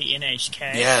Welcome to the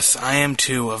NHK. Yes, I am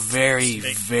too. A very,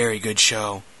 very good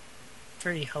show.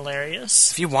 Pretty hilarious.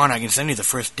 If you want, I can send you the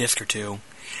first disc or two.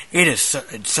 It's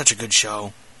such a good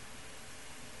show.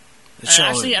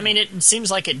 Actually, I mean, it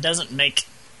seems like it doesn't make,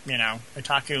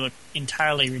 Otaku look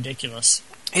entirely ridiculous.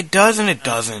 It does and it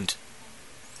doesn't.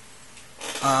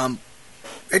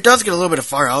 It does get a little bit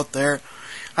far out there.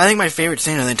 I think my favorite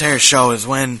scene of the entire show is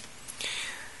when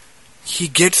he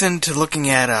gets into looking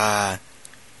at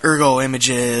ergo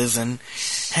images and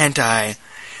hentai,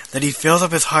 that he fills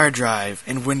up his hard drive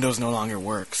and Windows no longer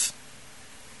works.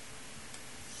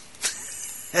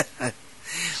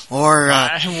 Or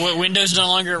Windows no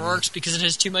longer works because it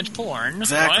has too much porn.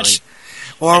 Exactly.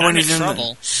 What? Or when he's in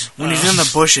the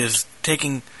bushes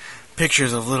taking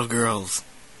pictures of little girls.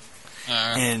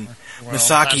 And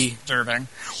Misaki, disturbing.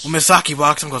 When Misaki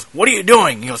walks in and goes, "What are you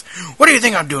doing?" He goes, "What do you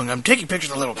think I'm doing? I'm taking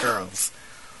pictures of little girls."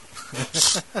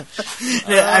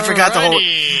 I forgot the whole...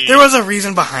 There was a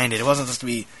reason behind it. It wasn't just to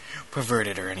be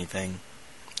perverted or anything.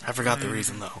 I forgot the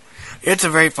reason, though. It's a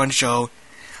very fun show.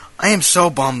 I am so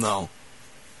bummed, though.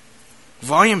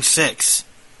 Volume 6,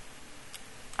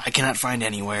 I cannot find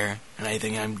anywhere, and I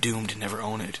think I'm doomed to never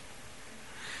own it.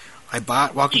 I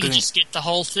bought Welcome to the... You can just get the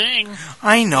whole thing.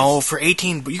 I know, for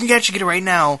 18... You can actually get it right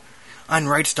now on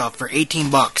Right Stuff for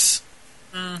 $18.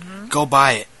 Mm-hmm. Go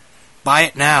buy it. Buy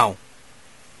it now.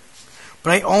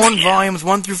 But I own volumes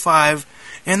 1 through 5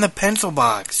 in the pencil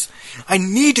box. I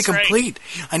need to complete.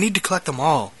 Right. I need to collect them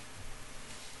all.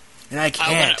 And I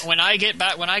can't. When I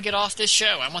get off this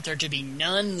show, I want there to be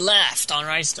none left on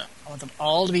Right Stuff. I want them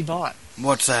all to be bought.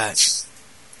 What's that?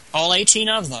 All 18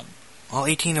 of them. All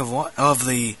 18 of what? Of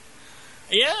the...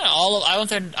 Yeah,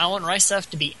 I want Right Stuff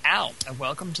to be out of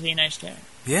Welcome to the NHK.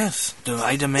 Yes,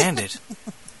 I demand it.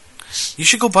 You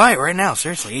should go buy it right now.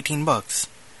 Seriously, $18.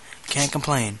 Can't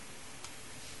complain.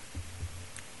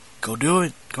 Go do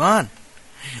it. Come on.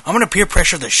 I'm going to peer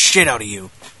pressure the shit out of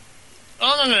you.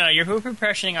 Oh, no. You're peer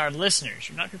pressuring our listeners.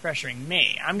 You're not peer pressuring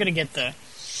me. I'm going to get the...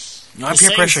 No, I'm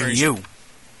peer pressuring version. you.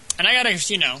 And I got to,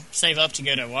 save up to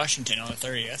go to Washington on the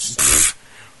 30th. Pfft,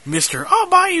 Mr. I'll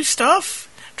buy you stuff.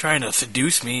 Trying to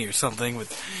seduce me or something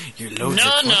with your loads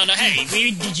of... No.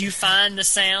 Hey, did you find the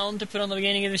sound to put on the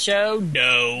beginning of the show?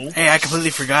 No. Hey, I completely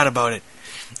forgot about it.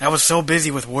 I was so busy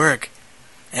with work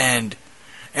and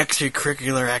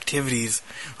extracurricular activities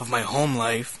of my home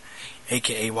life,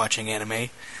 a.k.a. watching anime,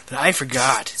 that I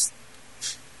forgot.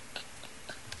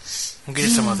 We'll get it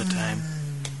some other time.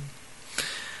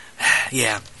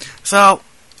 Yeah. So,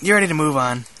 you ready to move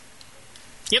on?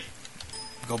 Yep.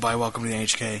 Go buy Welcome to the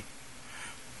NHK.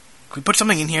 Can we put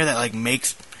something in here that,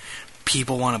 makes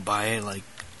people want to buy it,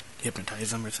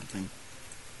 hypnotize them or something?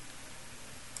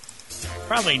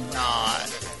 Probably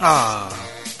not. Ah,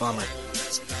 bummer.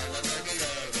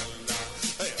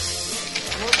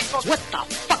 What the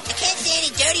fuck? I can't say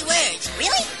any dirty words.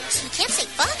 Really? So you can't say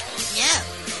fuck? No.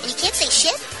 And you can't say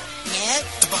shit? No.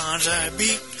 The Bonsai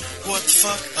Beat, what the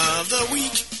fuck of the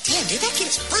week? Damn, dude, that kid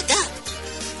is fucked up.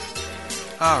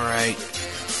 Alright.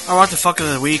 Our what the fuck of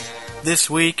the week this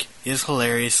week is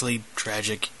hilariously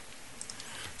tragic.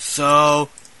 So,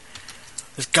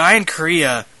 this guy in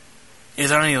Korea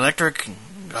is on an electric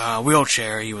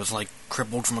wheelchair. He was, like,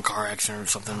 crippled from a car accident or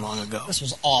something long ago. This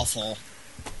was awful.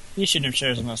 You shouldn't have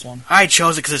chosen this one. I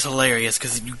chose it because it's hilarious,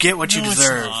 because you get what you No, it's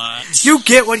deserve. not. You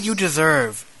get what you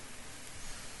deserve.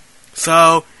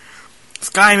 So, this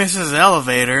guy misses his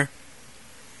elevator.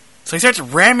 So he starts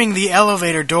ramming the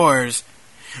elevator doors.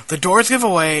 The doors give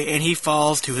away, and he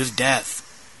falls to his death.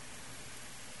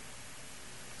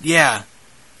 Yeah.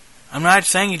 I'm not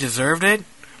saying he deserved it,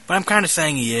 but I'm kind of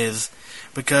saying he is.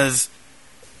 Because,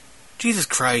 Jesus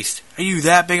Christ, are you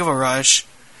that big of a rush?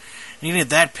 And you get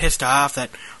that pissed off that,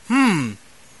 the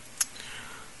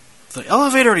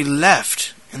elevator already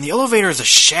left, and the elevator is a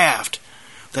shaft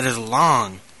that is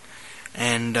long.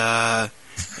 And, what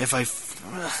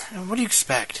do you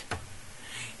expect?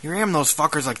 You rammed those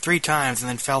fuckers like 3 times and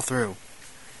then fell through.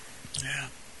 Yeah.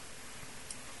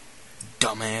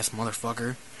 Dumbass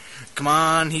motherfucker. Come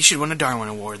on, he should win a Darwin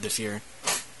Award this year.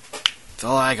 That's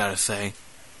all I gotta say.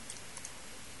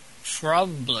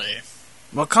 Probably.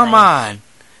 Well, come on.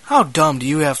 How dumb do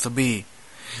you have to be?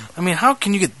 I mean, how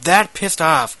can you get that pissed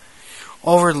off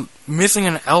over missing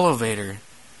an elevator?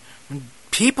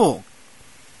 People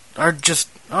are just,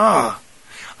 I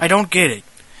don't get it.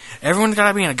 Everyone's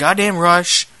gotta be in a goddamn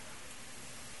rush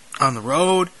on the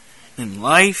road, in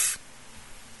life.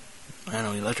 I don't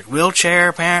know, electric wheelchair,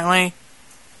 apparently.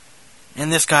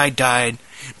 And this guy died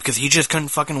because he just couldn't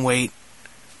fucking wait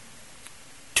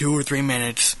 2 or 3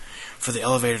 minutes for the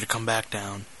elevator to come back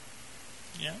down.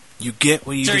 Yeah. You get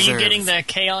what you So deserve. are you getting the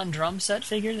K-On! Drum set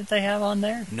figure that they have on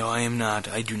there? No, I am not.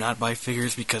 I do not buy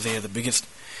figures because they are the biggest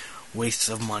wastes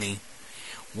of money.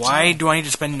 Why do I need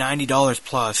to spend $90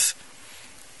 plus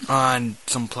on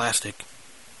some plastic?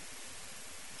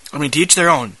 I mean, to each their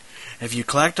own. If you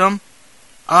collect them,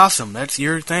 awesome. That's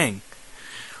your thing.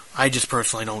 I just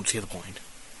personally don't see the point.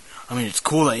 I mean, it's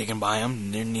cool that you can buy them.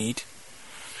 And they're neat.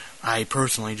 I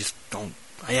personally just don't.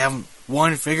 I have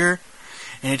one figure,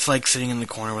 and it's like sitting in the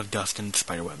corner with dust and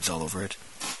spiderwebs all over it.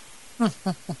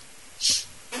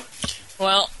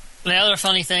 Well, the other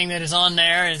funny thing that is on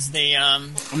there is the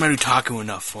I'm not otaku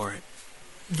enough for it.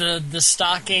 the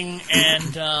stocking and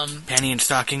Panty and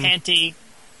stocking. panty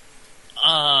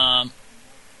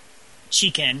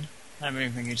chicken. I don't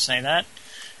even think you'd say that.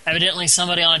 Evidently,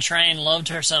 somebody on a train loved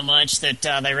her so much that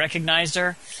they recognized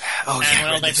her. Oh, and, yeah, I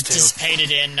well, read they this too.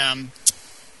 participated in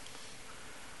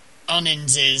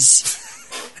onenses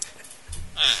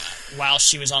while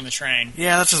she was on the train.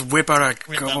 Yeah, let's just whip out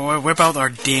our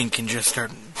dink and just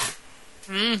start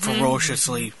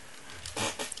ferociously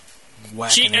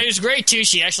whacking It it. was great too.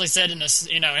 She actually said in this,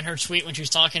 in her tweet when she was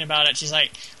talking about it, she's like,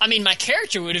 "I mean, my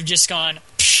character would have just gone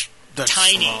psh, That's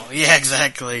tiny, small. Yeah,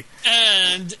 exactly.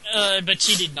 and but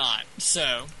she did not."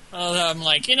 So I'm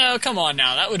like, come on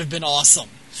now, that would have been awesome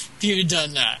if you'd have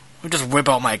done that. I'll just whip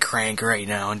out my crank right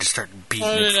now and just start beating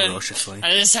it ferociously.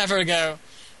 I just have her go,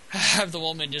 have the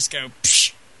woman just go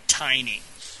psh, tiny.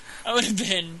 That would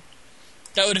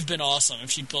have been awesome if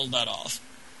she pulled that off.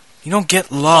 You don't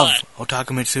get love, Otaku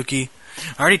Mitsuki.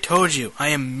 I already told you, I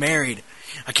am married.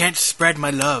 I can't spread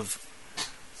my love.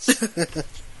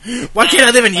 Why can't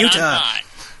I live in But Utah? I'm not.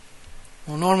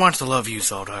 Well, no one wants to love you,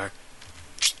 Soldar.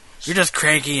 You're just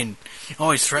cranky and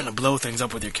always threaten to blow things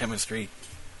up with your chemistry.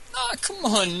 Ah, come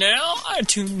on now, I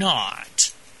do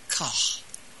not. God.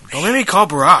 Don't make me call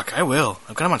Barack. I will.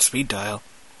 I've got him on speed dial.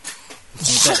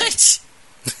 What?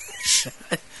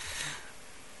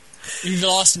 You've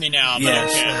lost me now, but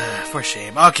Yes, okay. for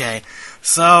shame. Okay,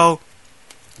 so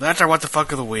that's our what the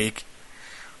fuck of the week.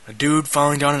 A dude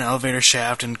falling down an elevator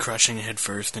shaft and crushing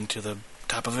headfirst into the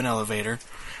top of an elevator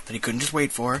that he couldn't just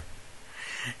wait for.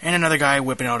 And another guy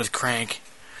whipping out his crank.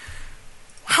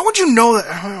 How would you know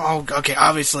that? Oh, okay,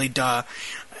 obviously, duh.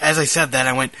 As I said that,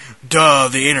 I went, duh,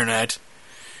 the internet.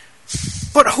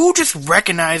 But who just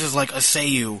recognizes, like, a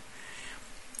Seiyu?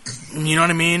 You know what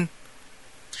I mean?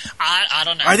 I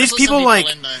don't know. Are these That's what some people, like,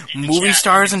 in the movie chat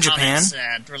stars in comments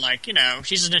Japan? said. We're like,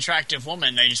 she's an attractive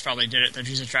woman. They just probably did it that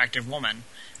she's an attractive woman.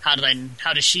 How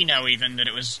does she know even that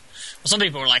it was? Well, some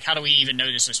people were like, how do we even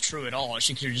know this is true at all?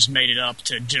 She could have just made it up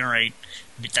to generate.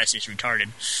 That's just retarded.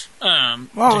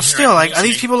 Well, still, like, are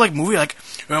these people like movie like,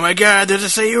 oh my god, there's a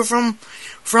Seiyu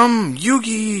from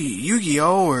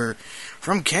Yu-Gi-Oh! Or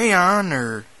from K-On!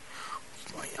 Or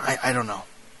I don't know.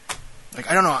 Like,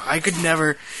 I don't know, I could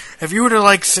never... If you were to,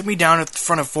 like, sit me down in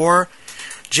front of 4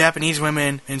 Japanese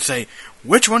women and say,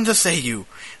 which one's a Seiyu?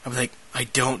 I'd be like, I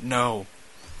don't know.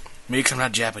 Maybe because I'm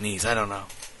not Japanese, I don't know.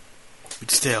 But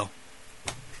still.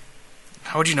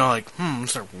 How would you know, like, I'm going to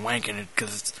start wanking it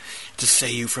because it's a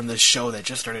Seiyu from this show that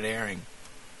just started airing?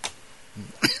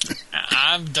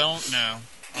 I don't know.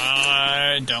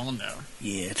 I don't know.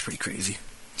 Yeah, it's pretty crazy.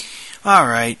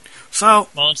 Alright, so...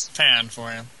 Well, it's Japan for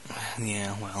you.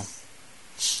 Yeah, well...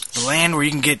 The land where you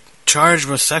can get charged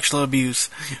with sexual abuse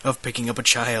of picking up a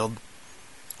child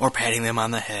or patting them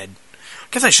on the head.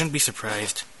 Guess I shouldn't be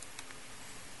surprised.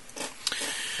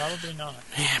 Probably not.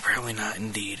 Yeah, probably not,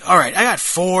 indeed. Alright, I got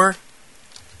 4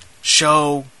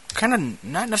 show, kind of,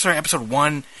 not necessarily episode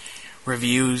 1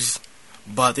 reviews,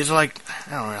 but these are like,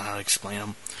 I don't know how to explain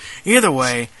them. Either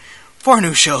way, 4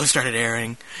 new shows started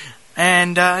airing,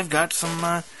 and I've got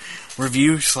some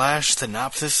review /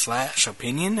 synopsis /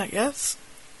 opinion, I guess.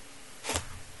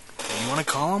 What do you want to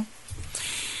call them?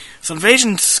 So,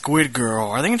 Invasion Squid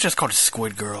Girl. I think it's just called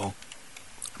Squid Girl.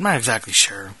 I'm not exactly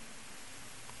sure.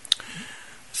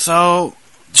 So,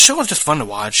 the show was just fun to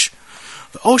watch.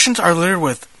 The oceans are littered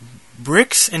with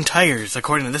bricks and tires,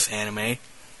 according to this anime.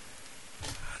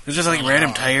 There's just like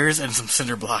random tires and some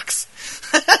cinder blocks.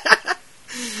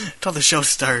 That's how the show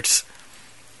starts.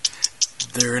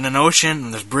 They're in an ocean,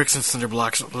 and there's bricks and cinder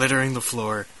blocks littering the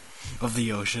floor of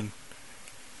the ocean.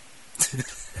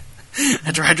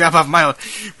 After I drop off my...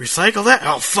 Recycle that?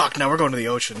 Oh, fuck, now we're going to the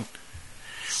ocean.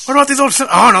 What about these old...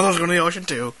 Oh, no, those are going to the ocean,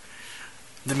 too.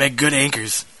 They make good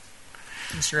anchors.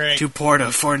 That's right. Too poor to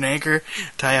afford an anchor,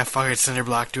 tie a fucking cinder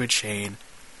block to a chain.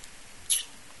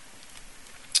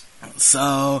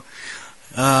 So,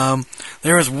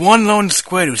 there was one lone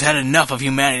squid who's had enough of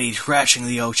humanity trashing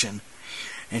the ocean.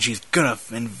 And she's gonna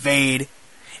invade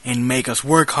and make us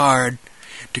work hard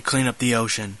to clean up the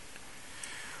ocean.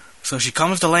 So she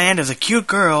comes to land as a cute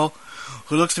girl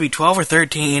who looks to be 12 or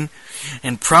 13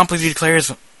 and promptly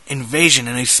declares invasion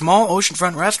in a small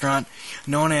oceanfront restaurant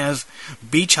known as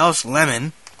Beach House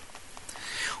Lemon.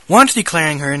 Once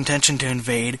declaring her intention to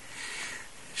invade,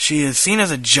 she is seen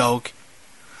as a joke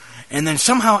and then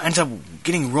somehow ends up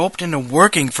getting roped into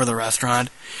working for the restaurant,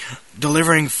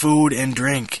 delivering food and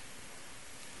drink.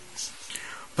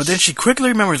 But then she quickly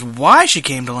remembers why she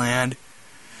came to land,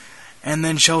 and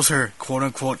then shows her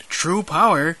quote-unquote true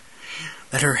power,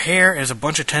 that her hair is a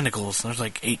bunch of tentacles. There's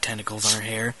like 8 tentacles on her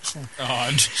hair. Oh,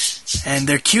 God. And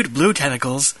they're cute blue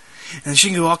tentacles, and she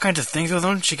can do all kinds of things with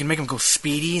them. She can make them go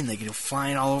speedy, and they can go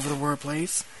flying all over the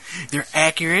workplace. They're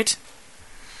accurate.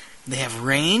 They have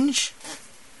range.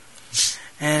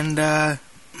 And,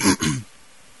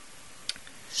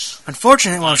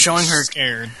 unfortunately, while showing her...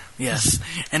 Scared. Yes.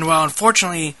 And while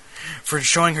unfortunately for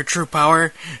showing her true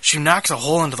power, she knocks a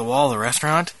hole into the wall of the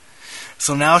restaurant.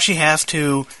 So now she has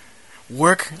to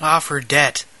work off her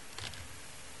debt.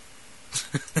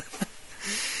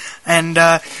 And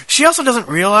she also doesn't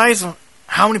realize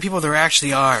how many people there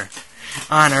actually are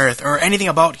on Earth, or anything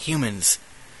about humans.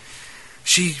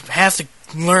 She has to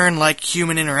learn, like,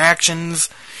 human interactions,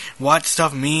 what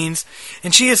stuff means,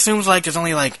 and she assumes, like, there's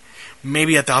only, like,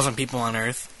 maybe 1,000 people on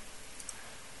Earth.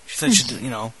 She said she,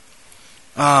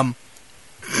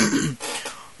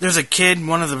 there's a kid,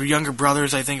 one of the younger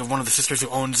brothers, I think, of one of the sisters who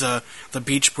owns the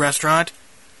beach restaurant,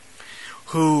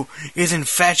 who is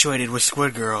infatuated with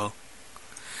Squid Girl,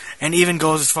 and even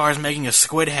goes as far as making a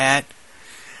squid hat,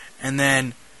 and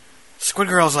then Squid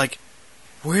Girl's like,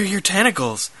 where are your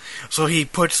tentacles? So he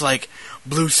puts, like,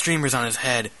 blue streamers on his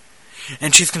head,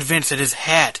 and she's convinced that his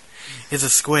hat is a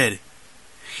squid.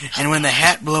 And when the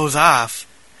hat blows off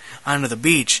onto the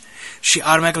beach, she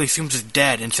automatically assumes it's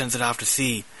dead and sends it off to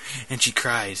sea, and she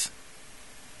cries.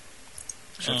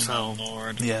 Oh, my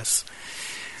Lord. Yes.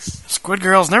 Squid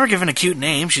Girl's never given a cute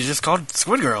name, she's just called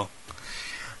Squid Girl.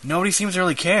 Nobody seems to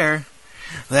really care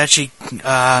that she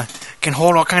can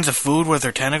hold all kinds of food with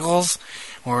her tentacles,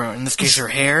 or in this case her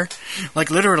hair. Like,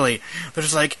 literally, they're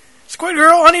just like, Squid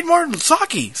Girl, I need more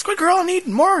sake. Squid Girl, I need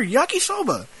more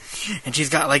yakisoba. And she's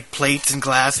got, like, plates and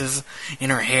glasses in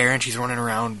her hair, and she's running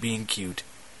around being cute.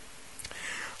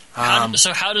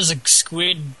 So how does a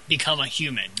squid become a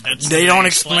human? They don't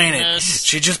explain it.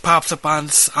 She just pops up on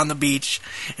the beach,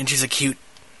 and she's a cute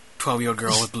 12-year-old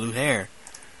girl with blue hair.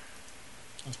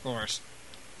 Of course.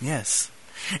 Yes.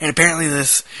 And apparently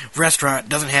this restaurant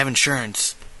doesn't have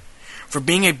insurance. For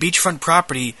being a beachfront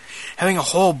property, having a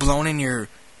hole blown in your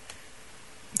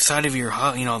side of your,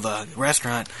 the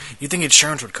restaurant, you'd think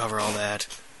insurance would cover all that.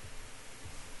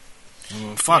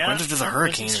 Fuck, what if there's a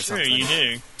hurricane or something? True, you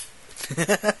do.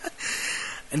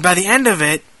 And by the end of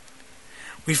it,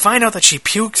 we find out that she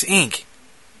pukes ink.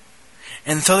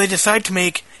 And so they decide to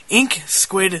make ink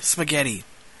squid spaghetti.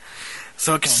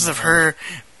 So it consists of her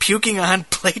puking on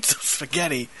plates of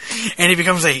spaghetti, and it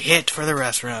becomes a hit for the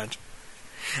restaurant.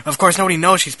 Of course, nobody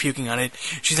knows she's puking on it.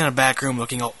 She's in a back room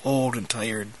looking all old and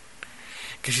tired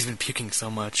because she's been puking so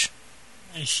much.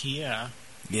 Yeah.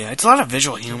 Yeah, it's a lot of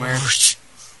visual humor.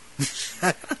 It's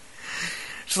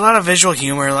a lot of visual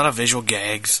humor, a lot of visual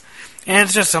gags, and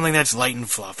it's just something that's light and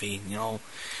fluffy. You know,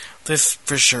 this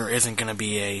for sure isn't going to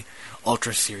be a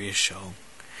ultra serious show.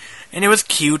 And it was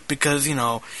cute because, you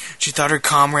know, she thought her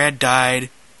comrade died.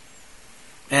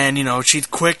 And, you know, she's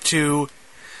quick to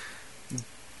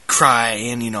cry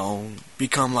and, you know,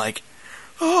 become like,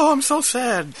 oh, I'm so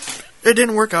sad. It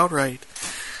didn't work out right.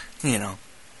 You know,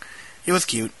 it was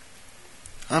cute.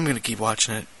 I'm going to keep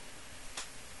watching it.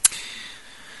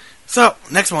 So,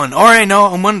 next one. Ore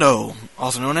no Mundo,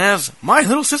 also known as My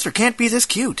Little Sister Can't Be This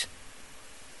Cute.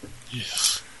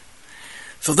 Yes.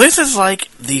 So this is like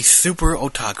the super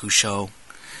otaku show,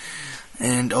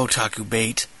 and otaku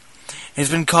bait.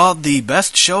 It's been called the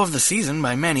best show of the season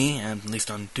by many, at least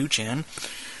on 2chan.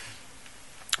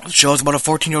 The show is about a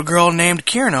 14-year-old girl named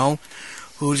Kirino,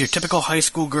 who's your typical high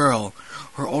school girl.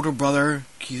 Her older brother,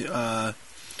 Kiyosuke,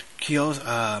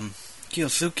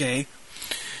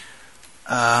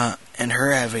 and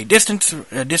her have a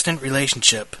distant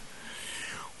relationship.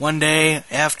 One day,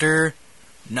 after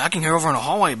knocking her over in a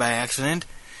hallway by accident,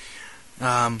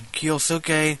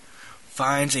 Kiyosuke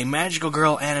finds a magical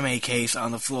girl anime case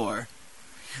on the floor,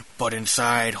 but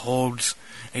inside holds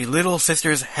a little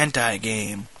sister's hentai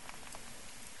game.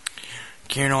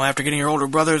 Kirino, after getting her older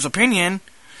brother's opinion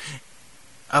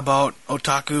about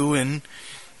otaku and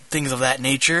things of that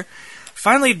nature,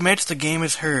 finally admits the game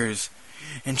is hers,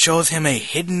 and shows him a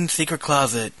hidden secret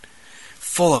closet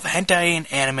full of hentai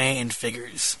and anime and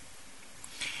figures.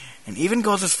 And even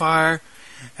goes as far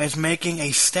as making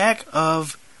a stack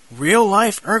of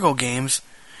real-life ergo games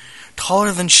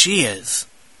taller than she is.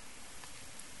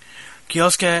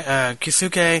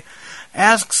 Kisuke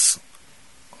asks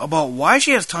about why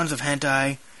she has tons of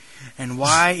hentai, and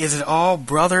why is it all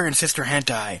brother and sister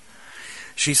hentai.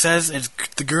 She says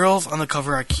the girls on the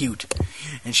cover are cute,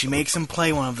 and she makes him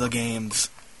play one of the games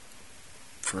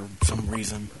for some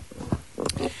reason.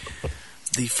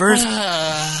 The first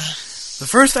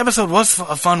episode was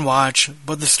a fun watch,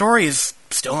 but the story is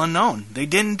still unknown.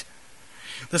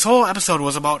 This whole episode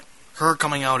was about her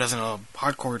coming out as a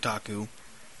hardcore otaku,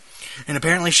 and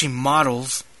apparently she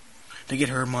models to get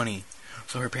her money,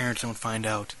 so her parents don't find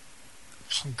out.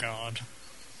 Oh, God.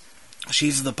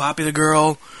 She's the popular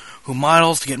girl who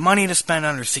models to get money to spend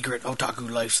on her secret otaku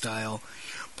lifestyle,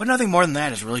 but nothing more than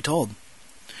that is really told.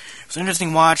 It's an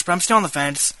interesting watch, but I'm still on the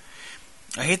fence.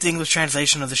 I hate the English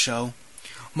translation of the show.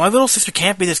 My Little Sister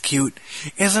Can't Be This Cute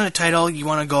isn't a title you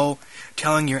want to go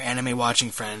telling your anime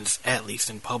watching friends, at least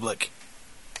in public.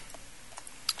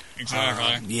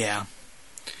 Exactly. Yeah.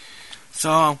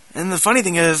 So, and the funny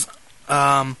thing is,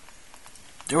 there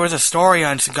was a story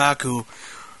on Sengaku.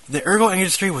 The ergo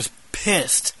industry was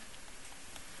pissed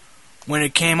when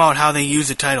it came out how they used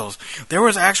the titles. There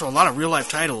was actually a lot of real-life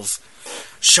titles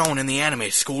shown in the anime.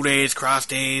 School Days, Cross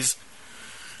Days,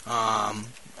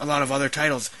 a lot of other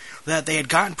titles that they had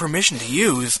gotten permission to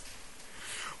use,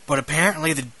 but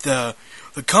apparently the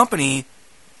company,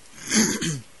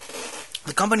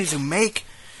 the companies who make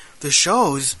the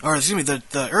shows, or excuse me,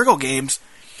 the ergo games,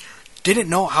 didn't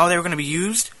know how they were going to be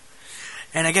used,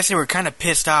 and I guess they were kind of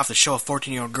pissed off to show a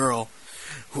 14-year-old girl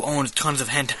who owns tons of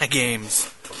hentai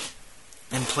games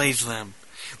and plays them.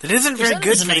 That isn't very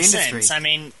good for the industry. Sense. I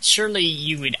mean, surely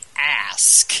you would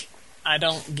ask. I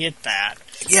don't get that.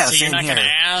 Yeah, so you're not going to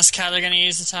ask how they're going to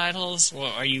use the titles?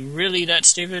 Well, are you really that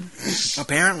stupid?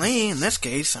 Apparently, in this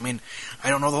case, I mean, I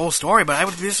don't know the whole story, but I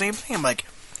would do the same thing. I'm like,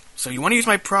 so you want to use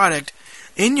my product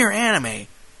in your anime?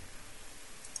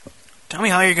 Tell me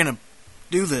how you're going to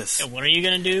do this. Yeah, what are you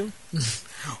going to do?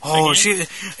 Oh,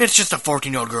 it's just a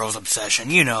 14-year-old girl's obsession,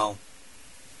 you know.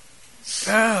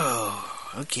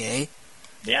 Oh, okay.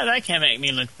 Yeah, that can't make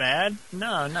me look bad.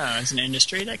 No, it's an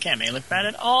industry. That can't make me look bad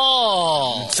at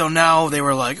all. So now they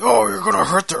were like, oh, you're going to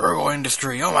hurt the ergo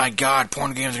industry. Oh my god,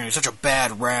 porn games are going to get such a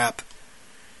bad rap.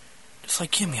 Just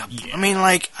like, give me a... Yeah. I mean,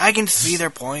 like, I can see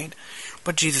their point,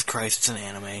 but Jesus Christ, it's an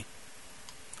anime.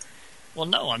 Well,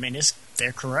 no, I mean,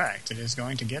 they're correct. It is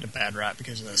going to get a bad rap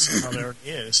because of this. How there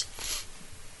is.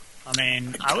 I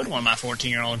mean, I would want my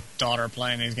 14-year-old daughter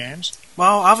playing these games.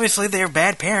 Well, obviously they're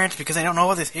bad parents because they don't know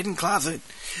about this hidden closet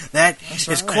that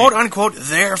is quote-unquote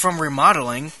there from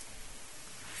remodeling.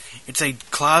 It's a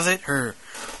closet. Her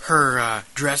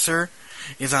dresser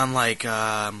is on, like,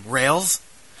 rails,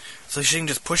 so she can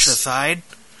just push it aside,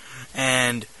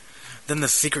 and then the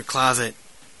secret closet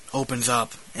opens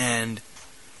up, and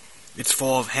it's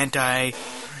full of hentai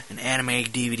and anime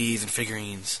DVDs and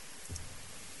figurines.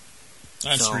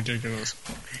 That's ridiculous.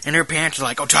 And her parents are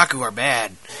like, otaku are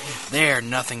bad. They're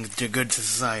nothing good to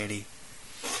society.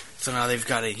 So now he's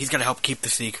got to help keep the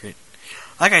secret.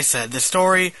 Like I said, the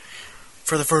story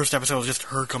for the first episode was just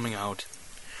her coming out.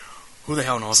 Who the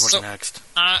hell knows what's next?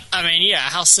 I mean, yeah.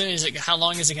 How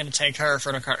long is it going to take her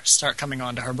for to start coming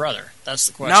on to her brother? That's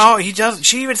the question. No, he does.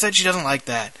 She even said she doesn't like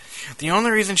that. The only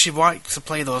reason she wants to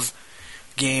play those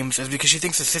games is because she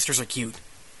thinks the sisters are cute.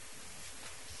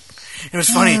 It was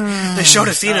funny. They showed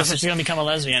a scene of... So she's going to become a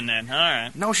lesbian then. All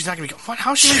right. No, she's not going to become... What?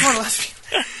 How is she going to become a lesbian?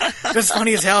 It was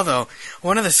funny as hell, though.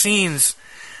 One of the scenes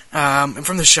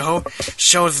from the show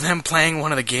shows them playing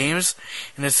one of the games,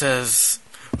 and it says,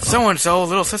 so-and-so,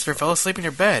 little sister, fell asleep in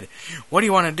your bed. What do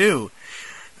you want to do?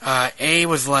 A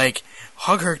was like,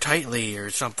 hug her tightly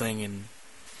or something, and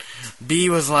B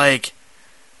was like,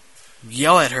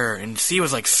 yell at her, and C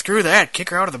was like, screw that, kick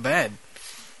her out of the bed.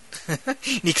 And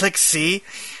he clicked C,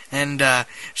 and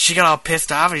she got all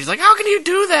pissed off, and he's like, how can you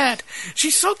do that?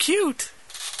 She's so cute.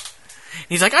 And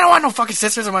he's like, I don't want no fucking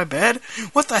sisters in my bed.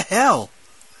 What the hell?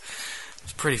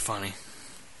 It's pretty funny.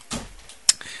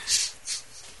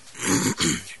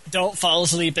 Don't fall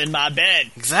asleep in my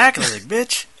bed. Exactly, like,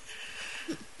 bitch.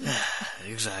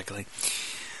 Exactly.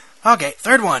 Okay,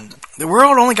 third one. The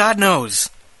world only God knows.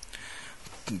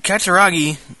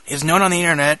 Katsuragi is known on the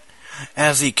internet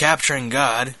as the Capturing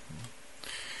God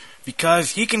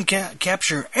because he can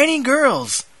capture any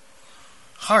girl's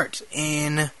heart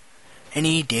in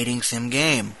any dating sim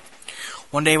game.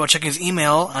 One day while checking his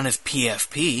email on his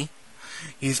PFP,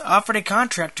 he's offered a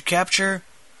contract to capture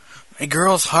a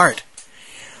girl's heart.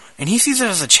 And he sees it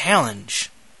as a challenge.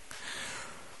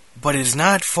 But it is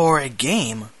not for a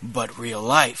game, but real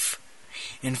life.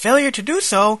 In failure to do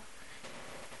so,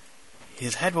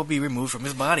 his head will be removed from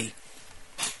his body.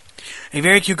 A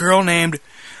very cute girl named,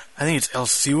 I think it's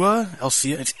Elsuca?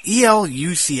 It's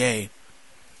E-L-U-C-A.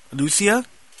 Lucia?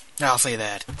 I'll say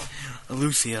that.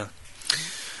 Lucia.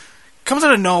 Comes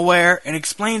out of nowhere and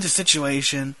explains the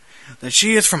situation that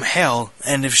she is from hell,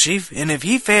 and if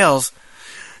he fails,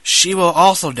 she will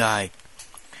also die.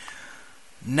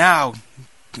 Now,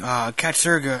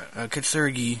 Katsuragi, I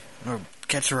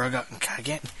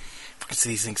can't fucking say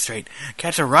these things straight.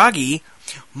 Katsuragi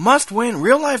must win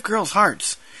real-life girls'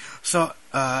 hearts, so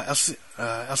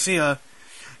Elsia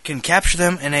can capture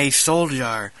them in a soul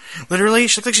jar. Literally,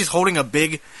 she looks like she's holding a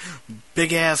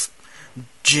big-ass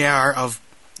jar of,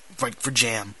 like, for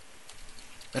jam.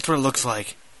 That's what it looks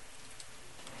like.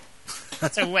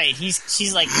 So wait,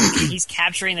 he's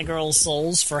capturing the girls'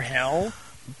 souls for hell?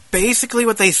 Basically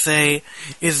what they say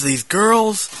is these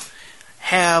girls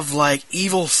have, like,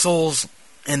 evil souls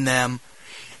in them,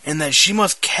 and that she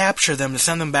must capture them to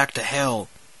send them back to hell.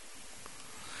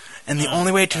 And the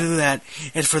only way to do that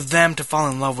is for them to fall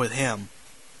in love with him.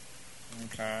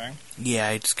 Okay.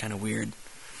 Yeah, it's kind of weird.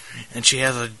 And she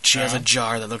has a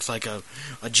jar that looks like a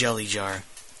jelly jar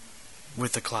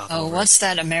with the cloth over what's it.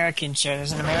 that American show?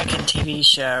 There's an American TV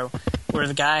show where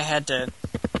the guy had to...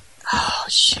 Oh,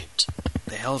 shoot.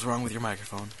 The hell's wrong with your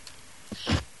microphone?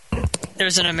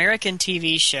 There's an American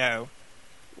TV show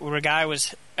where a guy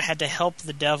had to help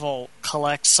the devil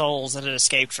collect souls that had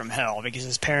escaped from hell because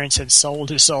his parents had sold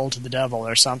his soul to the devil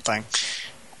or something.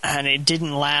 And it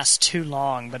didn't last too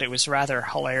long, but it was rather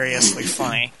hilariously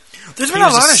funny. There's been a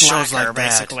lot of shows like that.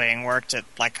 Basically, and worked at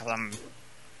like some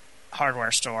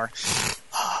hardware store.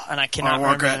 And I cannot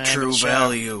remember the name True of the show.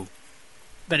 Value.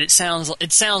 But it sounds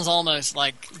almost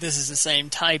like this is the same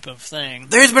type of thing.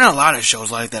 There's been a lot of shows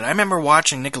like that. I remember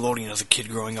watching Nickelodeon as a kid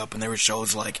growing up, and there were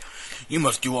shows like, you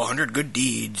must do 100 good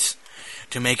deeds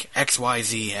to make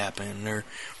XYZ happen, or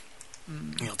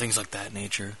things like that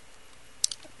nature.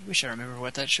 I wish I remember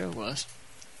what that show was.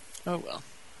 Oh well.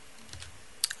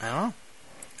 I don't know.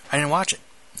 I didn't watch it.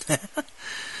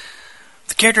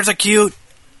 The characters are cute,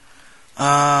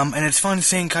 and it's fun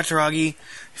seeing Katsuragi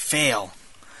fail.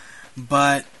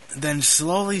 But then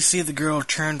slowly see the girl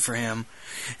turn for him,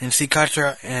 and seeing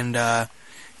Katsuragi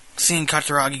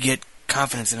get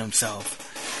confidence in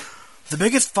himself. The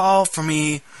biggest fall for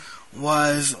me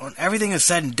was when everything is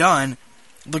said and done,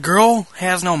 the girl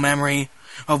has no memory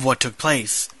of what took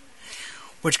place,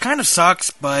 which kind of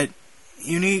sucks. But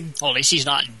you need. Well, at least he's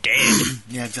not dead.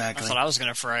 Yeah, exactly. That's what I was going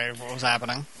to afraid of what was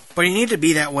happening. But you need to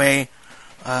be that way,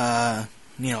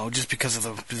 just because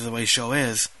of the way the show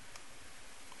is.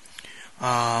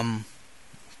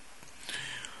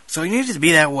 So he needs to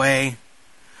be that way.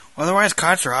 Otherwise,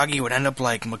 Katsuragi would end up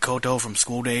like Makoto from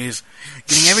School Days,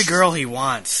 getting every girl he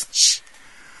wants.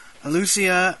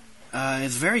 Lucia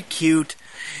is very cute,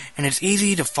 and it's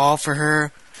easy to fall for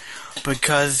her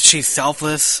because she's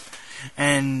selfless,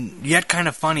 and yet kind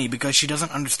of funny because she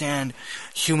doesn't understand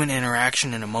human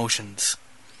interaction and emotions.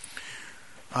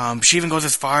 She even goes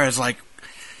as far as, like,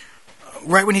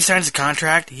 right when he signs the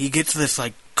contract, he gets this,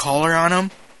 like, collar on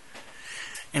him,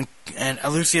 and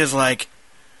Lucia's like,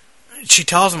 she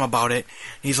tells him about it,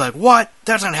 and he's like, what?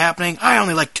 That's not happening. I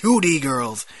only like 2D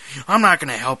girls. I'm not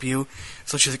going to help you.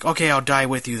 So she's like, okay, I'll die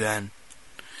with you then.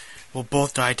 We'll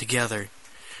both die together.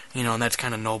 You know, and that's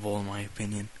kind of noble in my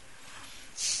opinion.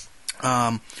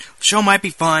 The show might be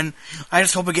fun. I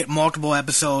just hope we get multiple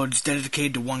episodes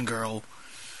dedicated to one girl.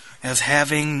 As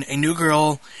having a new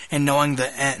girl and knowing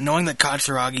that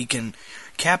Katsuragi can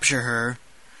capture her,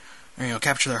 or, you know,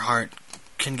 capture their heart,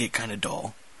 can get kind of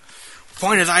dull.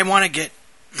 Point is, I want to get,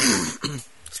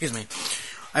 excuse me,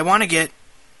 I want to get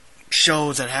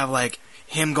shows that have, like,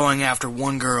 him going after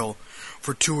one girl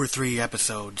for 2 or 3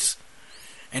 episodes,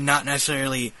 and not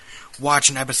necessarily watch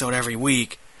an episode every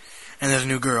week, and there's a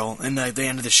new girl, and at the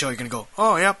end of the show you're going to go,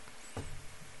 oh, yep,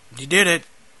 he did it.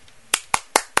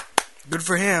 Good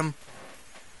for him.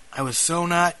 I was so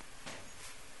not,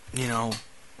 you know,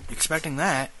 expecting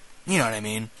that. You know what I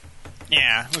mean?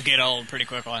 Yeah, we'll get old pretty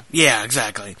quickly. Yeah,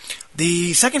 exactly.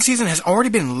 The second season has already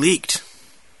been leaked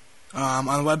on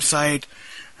the website.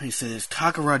 It says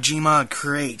Takarajima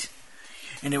Create,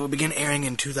 and it will begin airing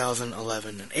in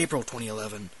 2011, in April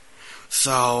 2011.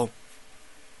 So,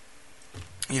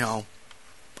 you know,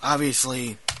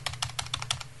 obviously,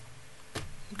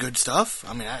 good stuff.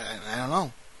 I mean, I don't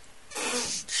know.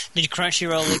 Did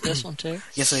Crunchyroll leak this one too?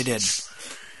 Yes, I did.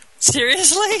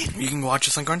 Seriously? You can watch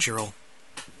this on Crunchyroll.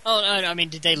 Oh, no, I mean,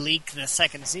 did they leak the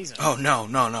second season? Oh,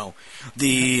 no.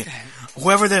 The,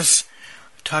 whoever this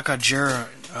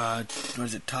Takarajima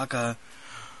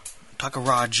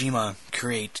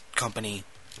Create company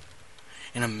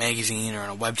in a magazine or on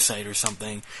a website or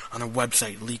something, on their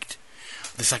website leaked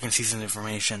the second season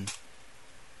information.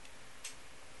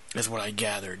 Is what I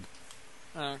gathered.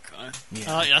 Okay.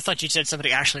 Yeah. I thought you said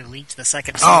somebody actually leaked the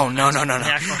second season. Oh, no.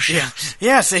 Yeah.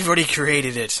 Yes, they've already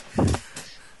created it.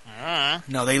 Uh-huh.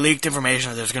 No, they leaked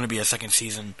information that there's going to be a second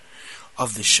season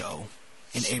of the show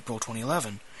in April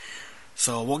 2011.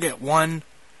 So we'll get like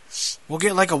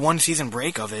a 1-season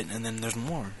break of it, and then there's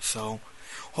more. So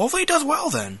hopefully it does well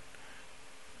then.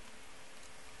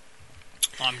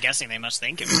 Well, I'm guessing they must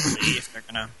think it will be if they're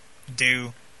going to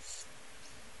do...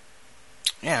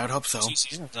 Yeah, I would hope so. 2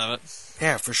 seasons of it.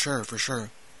 Yeah, for sure.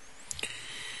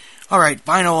 Alright,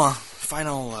 final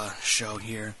show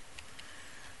here.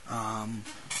 God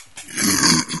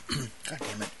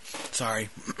damn it. Sorry.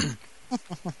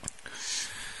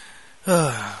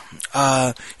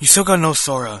 Yosuga no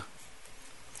Sora.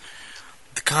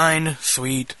 The kind,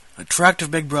 sweet, attractive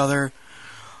big brother,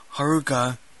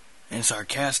 Haruka, and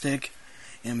sarcastic,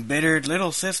 embittered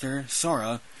little sister,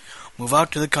 Sora, move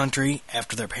out to the country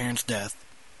after their parents' death.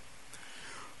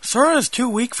 Sora is too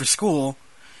weak for school,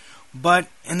 but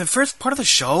in the first part of the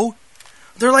show,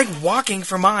 they're like walking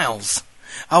for miles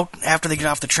out after they get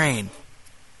off the train.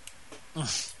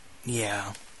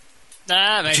 Yeah.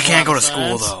 But she can't go to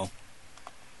school, though.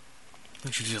 I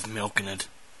think she's just milking it.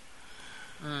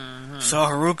 Mm-hmm. So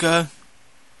Haruka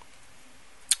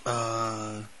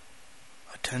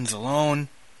attends alone,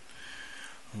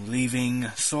 leaving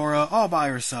Sora all by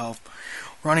herself,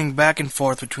 running back and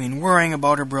forth between worrying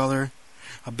about her brother,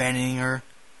 abandoning her,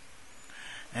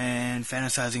 and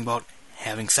fantasizing about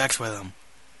having sex with him.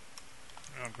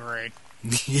 Oh, great.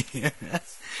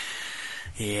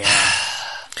 Yeah.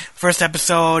 First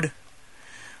episode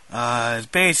is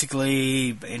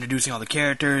basically introducing all the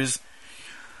characters,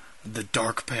 the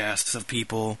dark pasts of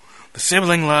people, the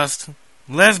sibling lust,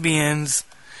 lesbians,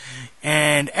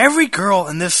 and every girl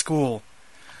in this school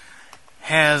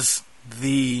has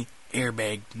the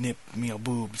airbag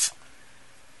boobs.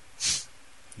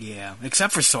 Yeah,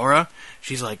 except for Sora.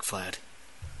 She's like flat.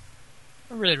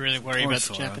 I really, really worry Poor about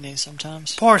Sora. the Japanese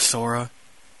sometimes. Poor Sora.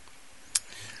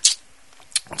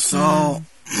 So,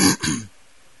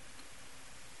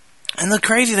 and the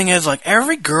crazy thing is, like,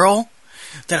 every girl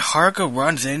that Haruka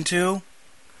runs into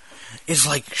is,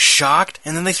 like, shocked,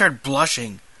 and then they start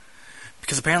blushing.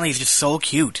 Because apparently he's just so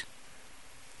cute.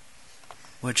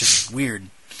 Which is weird.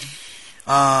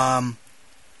 And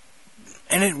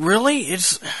it really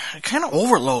is kind of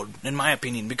overload, in my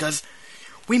opinion, because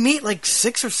we meet, like,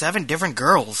 6 or 7 different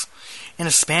girls in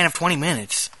a span of 20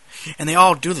 minutes. And they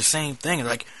all do the same thing. They're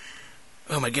like,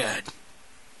 oh my god,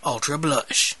 ultra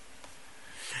blush.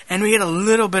 And we get a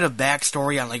little bit of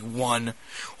backstory on like 1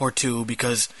 or 2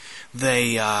 because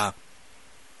they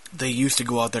used to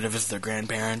go out there to visit their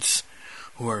grandparents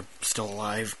who are still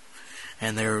alive.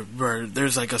 And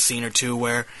there's like a scene or two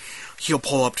where he'll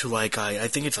pull up to like I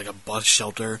think it's like a bus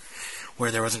shelter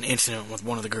where there was an incident with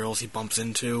one of the girls he bumps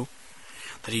into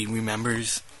that he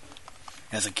remembers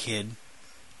as a kid.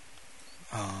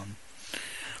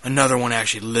 Another one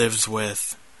actually lives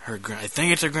with her. I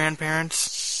think it's her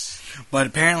grandparents, but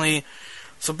apparently,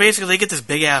 so basically they get this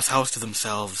big ass house to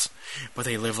themselves, but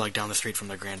they live like down the street from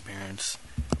their grandparents,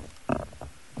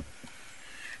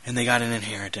 and they got an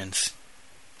inheritance.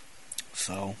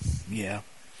 So yeah.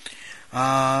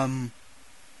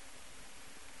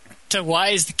 So why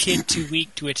is the kid too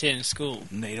weak to attend school?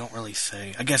 They don't really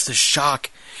say. I guess the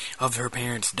shock of her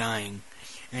parents dying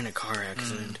in a car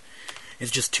accident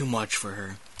is just too much for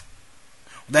her.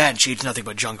 That, and she eats nothing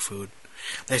but junk food.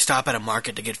 They stop at a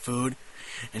market to get food,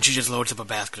 and she just loads up a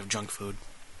basket of junk food.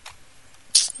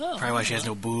 Oh, Probably why she has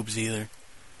no boobs either.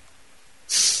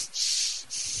 So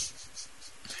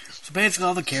basically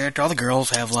all the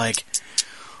girls have like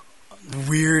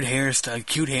weird hairstyle,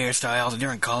 cute hairstyles,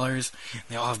 different colors.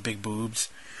 They all have big boobs.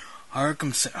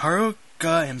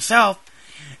 Haruka himself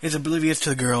is oblivious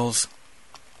to the girls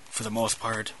for the most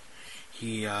part.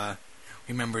 He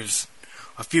remembers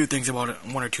a few things about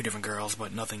one or two different girls,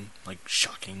 but nothing like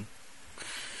shocking.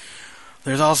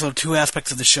 There's also two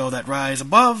aspects of the show that rise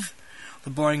above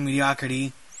the boring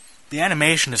mediocrity. The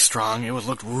animation is strong. It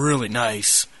looked really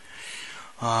nice.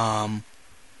 The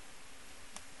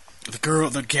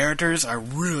characters are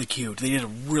really cute. They did a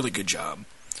really good job.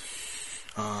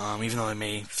 Even though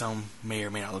some may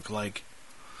or may not look alike.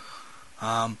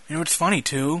 You know what's funny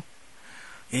too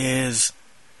is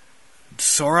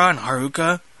Sora and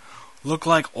Haruka look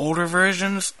like older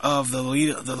versions of the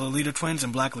Lolita twins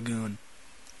in Black Lagoon.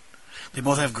 They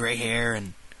both have gray hair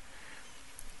and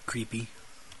creepy.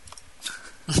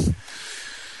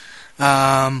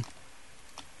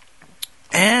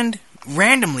 And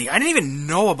randomly, I didn't even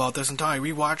know about this until I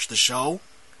rewatched the show.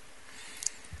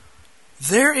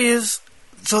 They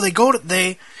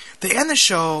end the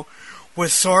show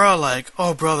with Sora like,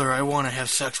 "Oh brother, I want to have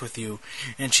sex with you,"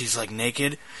 and she's like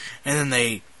naked, and then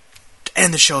they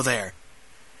end the show there.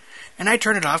 And I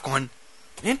turned it off going,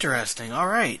 interesting,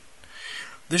 alright.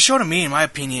 This show to me, in my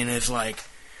opinion, is like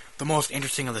the most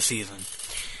interesting of the season.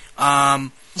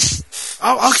 I'll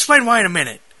explain why in a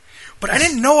minute. But I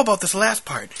didn't know about this last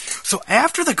part. So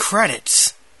after the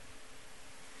credits,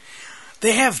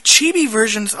 they have chibi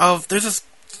versions of... There's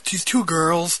these two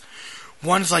girls.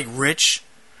 One's like rich.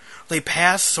 They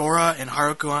pass Sora and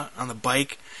Haruka on the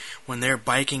bike when they're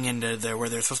biking into where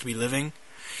they're supposed to be living.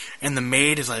 And the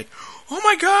maid is like, "Oh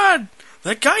my god,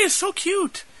 that guy is so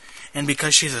cute." And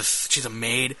because she's a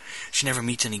maid, she never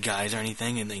meets any guys or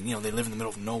anything, and they live in the middle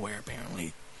of nowhere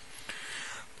apparently.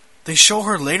 They show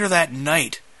her later that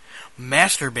night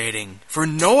masturbating for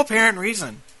no apparent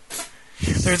reason.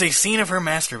 There's a scene of her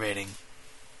masturbating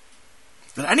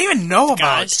that I didn't even know about.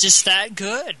 God's just that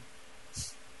good.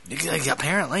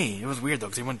 Apparently, it was weird though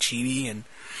because they went chibi and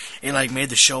it like made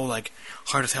the show like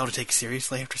hard as hell to take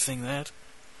seriously after seeing that.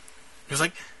 It was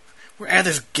like we're at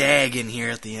this gag in here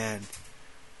at the end.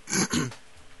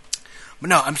 But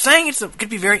no, I'm saying it could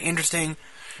be very interesting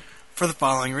for the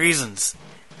following reasons.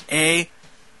 A,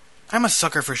 I'm a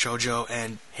sucker for shoujo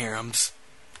and harems.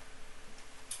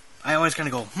 I always kind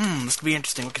of go, this could be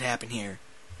interesting. What could happen here?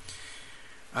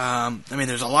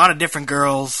 There's a lot of different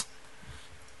girls.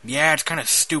 Yeah, it's kind of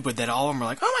stupid that all of them are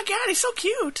like, "Oh my god, he's so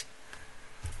cute."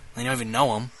 They don't even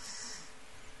know him.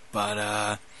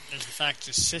 But, there's the fact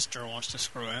his sister wants to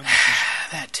screw him.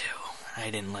 That too. I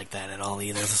didn't like that at all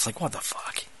either. It's like, what the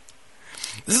fuck?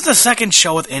 This is the second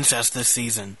show with incest this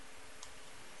season.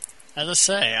 As I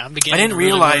say, I'm beginning to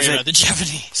really worry about the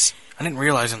Japanese. I didn't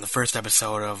realize in the first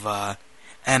episode of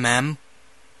MM.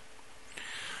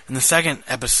 In the second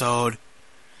episode,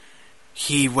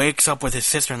 he wakes up with his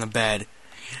sister in the bed,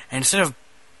 and instead of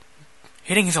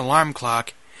hitting his alarm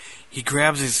clock, he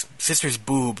grabs his sister's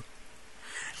boob.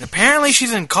 And apparently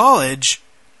she's in college,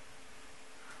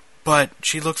 but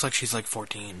she looks like she's like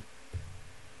 14.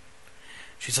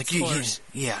 She's like,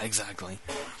 yeah, exactly.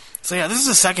 So yeah, this is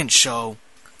the second show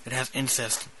that has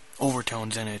incest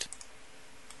overtones in it.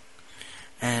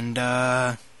 And,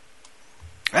 I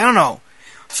don't know.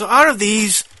 So out of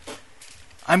these,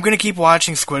 I'm gonna keep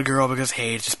watching Squid Girl because,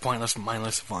 hey, it's just pointless,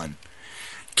 mindless fun.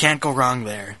 Can't go wrong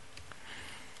there.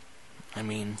 I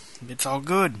mean, it's all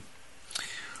good.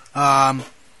 Yosuga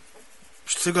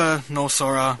no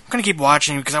Sora. I'm gonna keep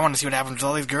watching because I want to see what happens to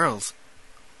all these girls.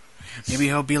 Maybe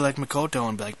he'll be like Makoto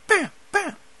and be like, bam,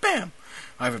 bam, bam.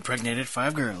 I've impregnated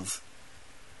 5 girls.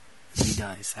 He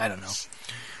dies. I don't know.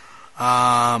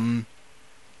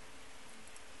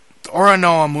 Ora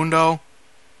no Amundo.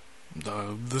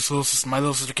 My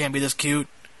little sister can't be this cute.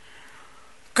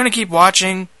 Gonna keep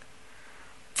watching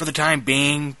for the time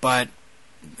being, but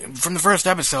from the first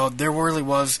episode, there really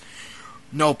was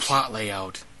no plot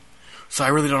layout. So I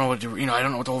really don't know I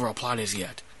don't know what the overall plot is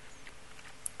yet.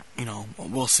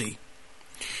 We'll see.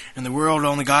 In the world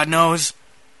only God knows,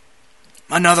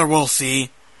 another we'll see,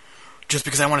 just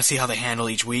because I want to see how they handle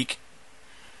each week.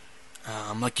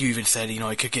 Like you even said,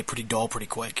 it could get pretty dull pretty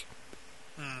quick.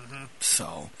 Mm-hmm.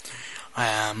 So,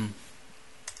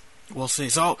 we'll see.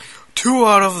 So, 2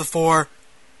 out of the 4,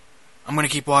 I'm going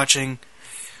to keep watching.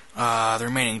 The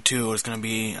remaining 2 is going to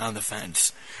be on the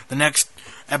fence. The next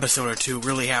episode or 2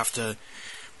 really have to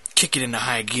kick it into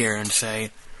high gear and say,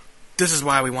 this is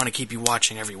why we want to keep you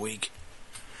watching every week.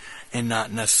 And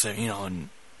not necessarily, and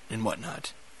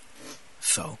whatnot.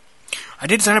 So, I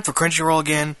did sign up for Crunchyroll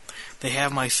again. They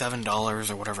have my $7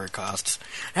 or whatever it costs.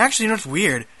 Actually, it's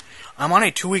weird. I'm on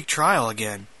a 2-week trial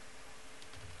again.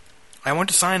 I went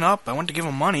to sign up. I went to give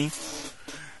them money.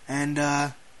 And,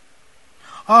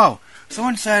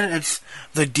 someone said it's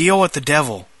The Deal with the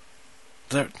Devil.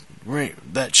 That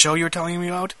show you were telling me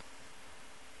about?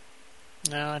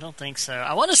 No, I don't think so.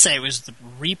 I want to say it was The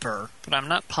Reaper, but I'm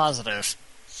not positive.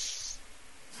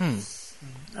 I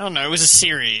don't know. It was a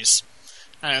series.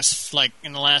 I know, it's like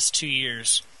in the last 2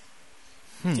 years.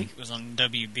 I think it was on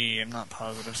WB. I'm not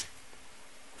positive.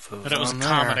 But it was a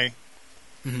comedy.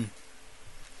 Mm-hmm.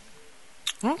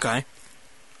 Okay.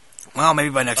 Well, maybe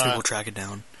by next week we'll track it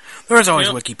down. There's always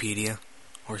Wikipedia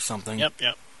or something. Yep.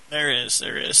 There is.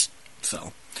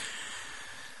 So,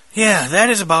 yeah, that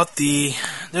is about the...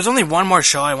 There's only one more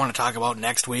show I want to talk about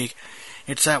next week.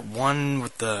 It's that one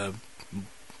with the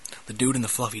dude in the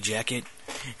fluffy jacket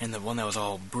and the one that was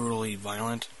all brutally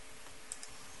violent.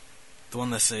 The one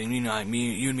that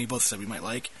you and me both said we might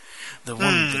like. The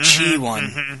one, the Chi one.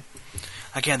 Mm-hmm.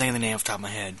 I can't think of the name off the top of my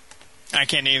head. I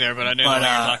can't either, but I do know what you're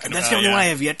talking about. That's the only one I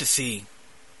have yet to see.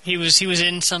 He was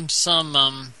in some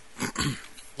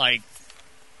like...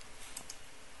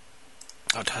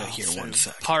 I'll tell you here one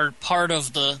sec. Part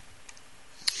of the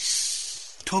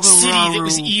Togararu. city that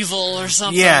was evil or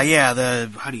something. Yeah,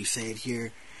 how do you say it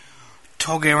here?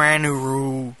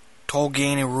 Togararu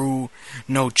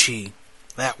no Chi.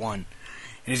 That one.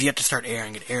 It is yet to start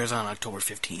airing. It airs on October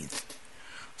 15th.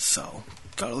 So,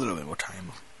 got a little bit more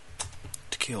time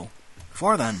to kill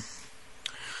before then.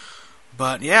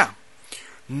 But, yeah.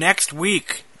 Next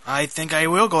week, I think I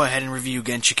will go ahead and review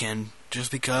Genshiken,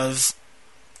 just because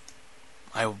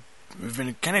I've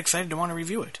been kind of excited to want to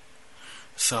review it.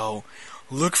 So,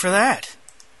 look for that.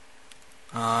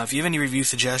 If you have any review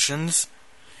suggestions,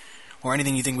 or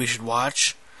anything you think we should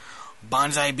watch,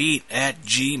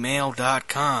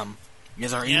 bonsaibeat@gmail.com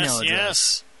is our email address.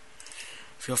 Yes.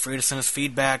 Feel free to send us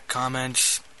feedback,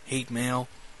 comments, hate mail,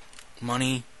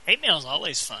 money. Hate mail is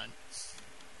always fun.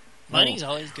 Money's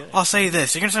always good. I'll say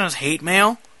this. You're going to send us hate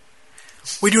mail?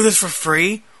 We do this for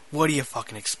free? What do you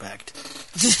fucking expect?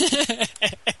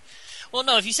 Well,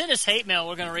 no, if you send us hate mail,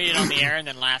 we're going to read it on the air and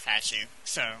then laugh at you.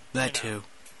 So That too.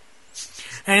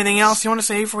 Anything else you want to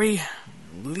say before we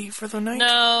leave for the night?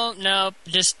 No.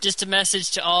 Just a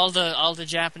message to all the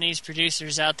Japanese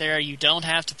producers out there. You don't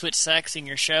have to put sex in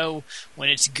your show when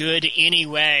it's good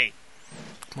anyway.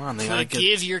 Come on, they gotta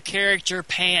give your character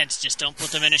pants. Just don't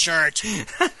put them in a shirt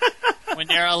when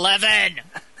they're 11.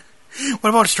 What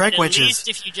about strike witches? At least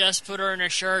if you just put her in a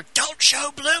shirt, don't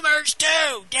show bloomers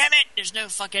too. Damn it! There's no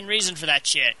fucking reason for that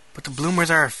shit. But the bloomers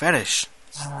are a fetish.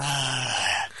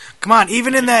 Come on,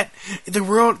 even in the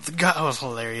world, God, was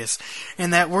hilarious.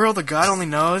 In that world, the God only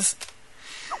knows.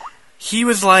 He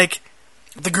was like,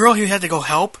 the girl he had to go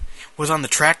help was on the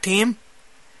track team.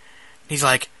 He's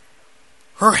like,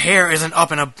 her hair isn't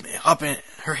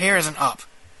her hair isn't up,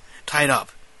 tied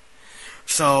up.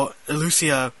 So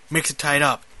Lucia makes it tied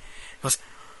up. Goes,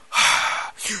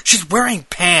 she's wearing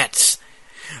pants.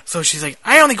 So she's like,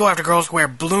 I only go after girls who wear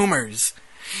bloomers.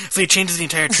 So he changes the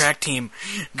entire track team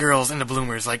girls into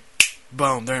bloomers. Like,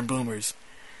 boom, they're in bloomers.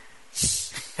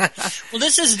 Well,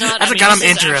 this is not. That's I mean, got this him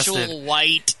is interested. Actual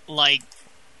white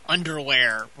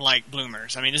underwear like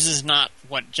bloomers. I mean, this is not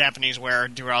what Japanese wear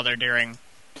while they're during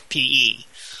PE.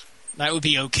 That would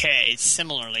be okay. It's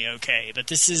similarly okay, but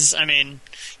this is. I mean,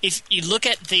 if you look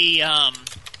at the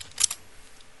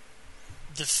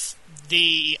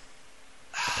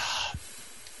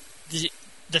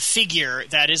figure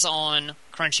that is on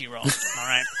Crunchyroll, all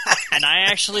right? And I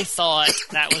actually thought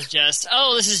that was just,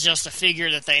 this is just a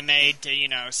figure that they made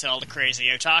to, sell to crazy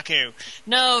otaku.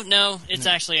 No, it's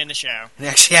actually in the show. It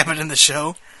actually happened in the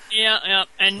show? Yeah,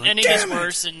 and it gets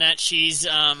worse in that she's,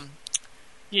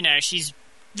 she's...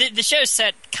 The show's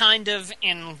set kind of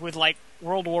in with,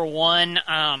 World War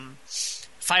I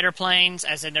fighter planes,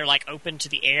 as in they're like open to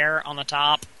the air on the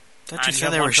top. I thought you said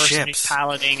have they one were person ships. who's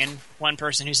piloting and one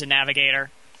person who's a navigator.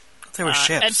 I thought they were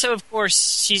ships. And so, of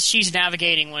course, she's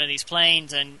navigating one of these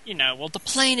planes, and, the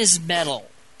plane is metal,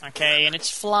 okay, and it's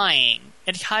flying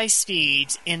at high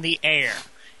speeds in the air.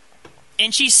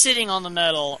 And she's sitting on the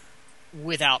metal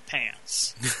without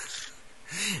pants.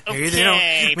 Maybe okay, they don't.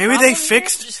 Maybe probably, they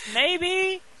fixed. just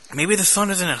maybe. Maybe the sun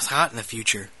isn't as hot in the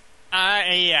future.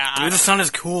 Yeah. Maybe the sun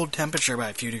has cooled temperature by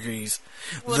a few degrees.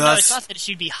 Well, no, it's not that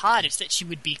she'd be hot; it's that she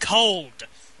would be cold.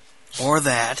 Or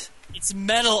that. It's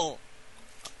metal.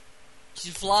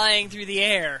 She's flying through the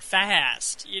air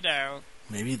fast.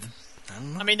 Maybe I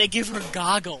don't know. I mean, they give her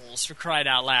goggles, for crying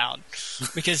out loud,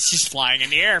 because she's flying in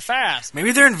the air fast.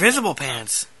 Maybe they're invisible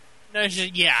pants. No,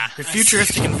 yeah. They're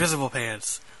futuristic invisible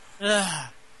pants. Ugh.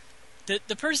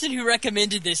 The person who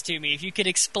recommended this to me, if you could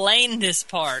explain this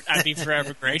part, I'd be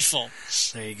forever grateful.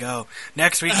 There you go.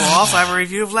 Next week we'll also have a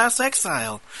review of Last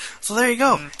Exile. So there you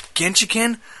go.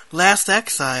 Genshiken, Last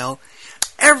Exile,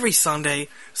 every Sunday,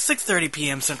 6:30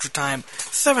 p.m. Central Time,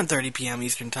 7:30 p.m.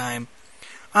 Eastern Time,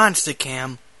 on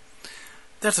Stickcam.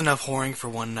 That's enough whoring for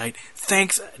one night.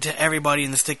 Thanks to everybody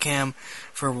in the Stickcam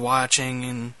for watching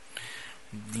and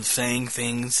saying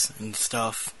things and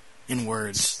stuff in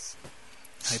words.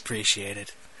 I appreciate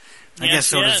it. I guess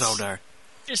so does Eldar.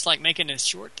 Just like making it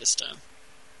short this time.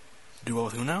 Do what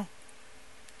with who now?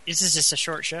 This is just a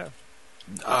short show.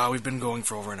 We've been going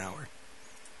for over an hour.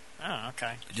 Oh,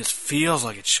 okay. It just feels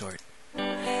like it's short.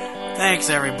 Thanks,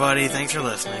 everybody. Thanks for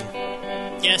listening.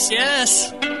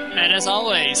 Yes. And as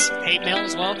always, hate mail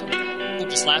is welcome. We'll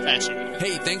just laugh at you.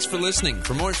 Hey, thanks for listening.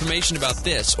 For more information about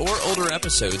this or older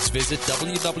episodes, visit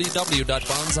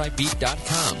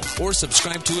www.bonsaibeat.com or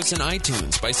subscribe to us in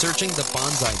iTunes by searching The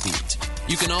Bonsai Beat.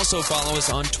 You can also follow us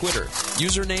on Twitter,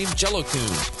 username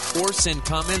JelloCoon, or send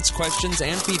comments, questions,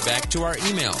 and feedback to our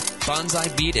email,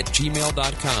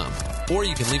 bonsaibeat@gmail.com. Or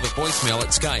you can leave a voicemail at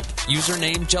Skype,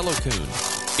 username JelloCoon.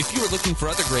 If you are looking for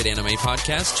other great anime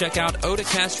podcasts, check out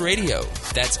Otacast Radio.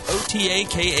 That's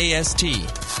OTAKAST.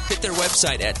 Hit their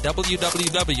website at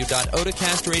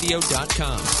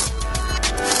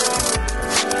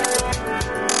www.otacastradio.com.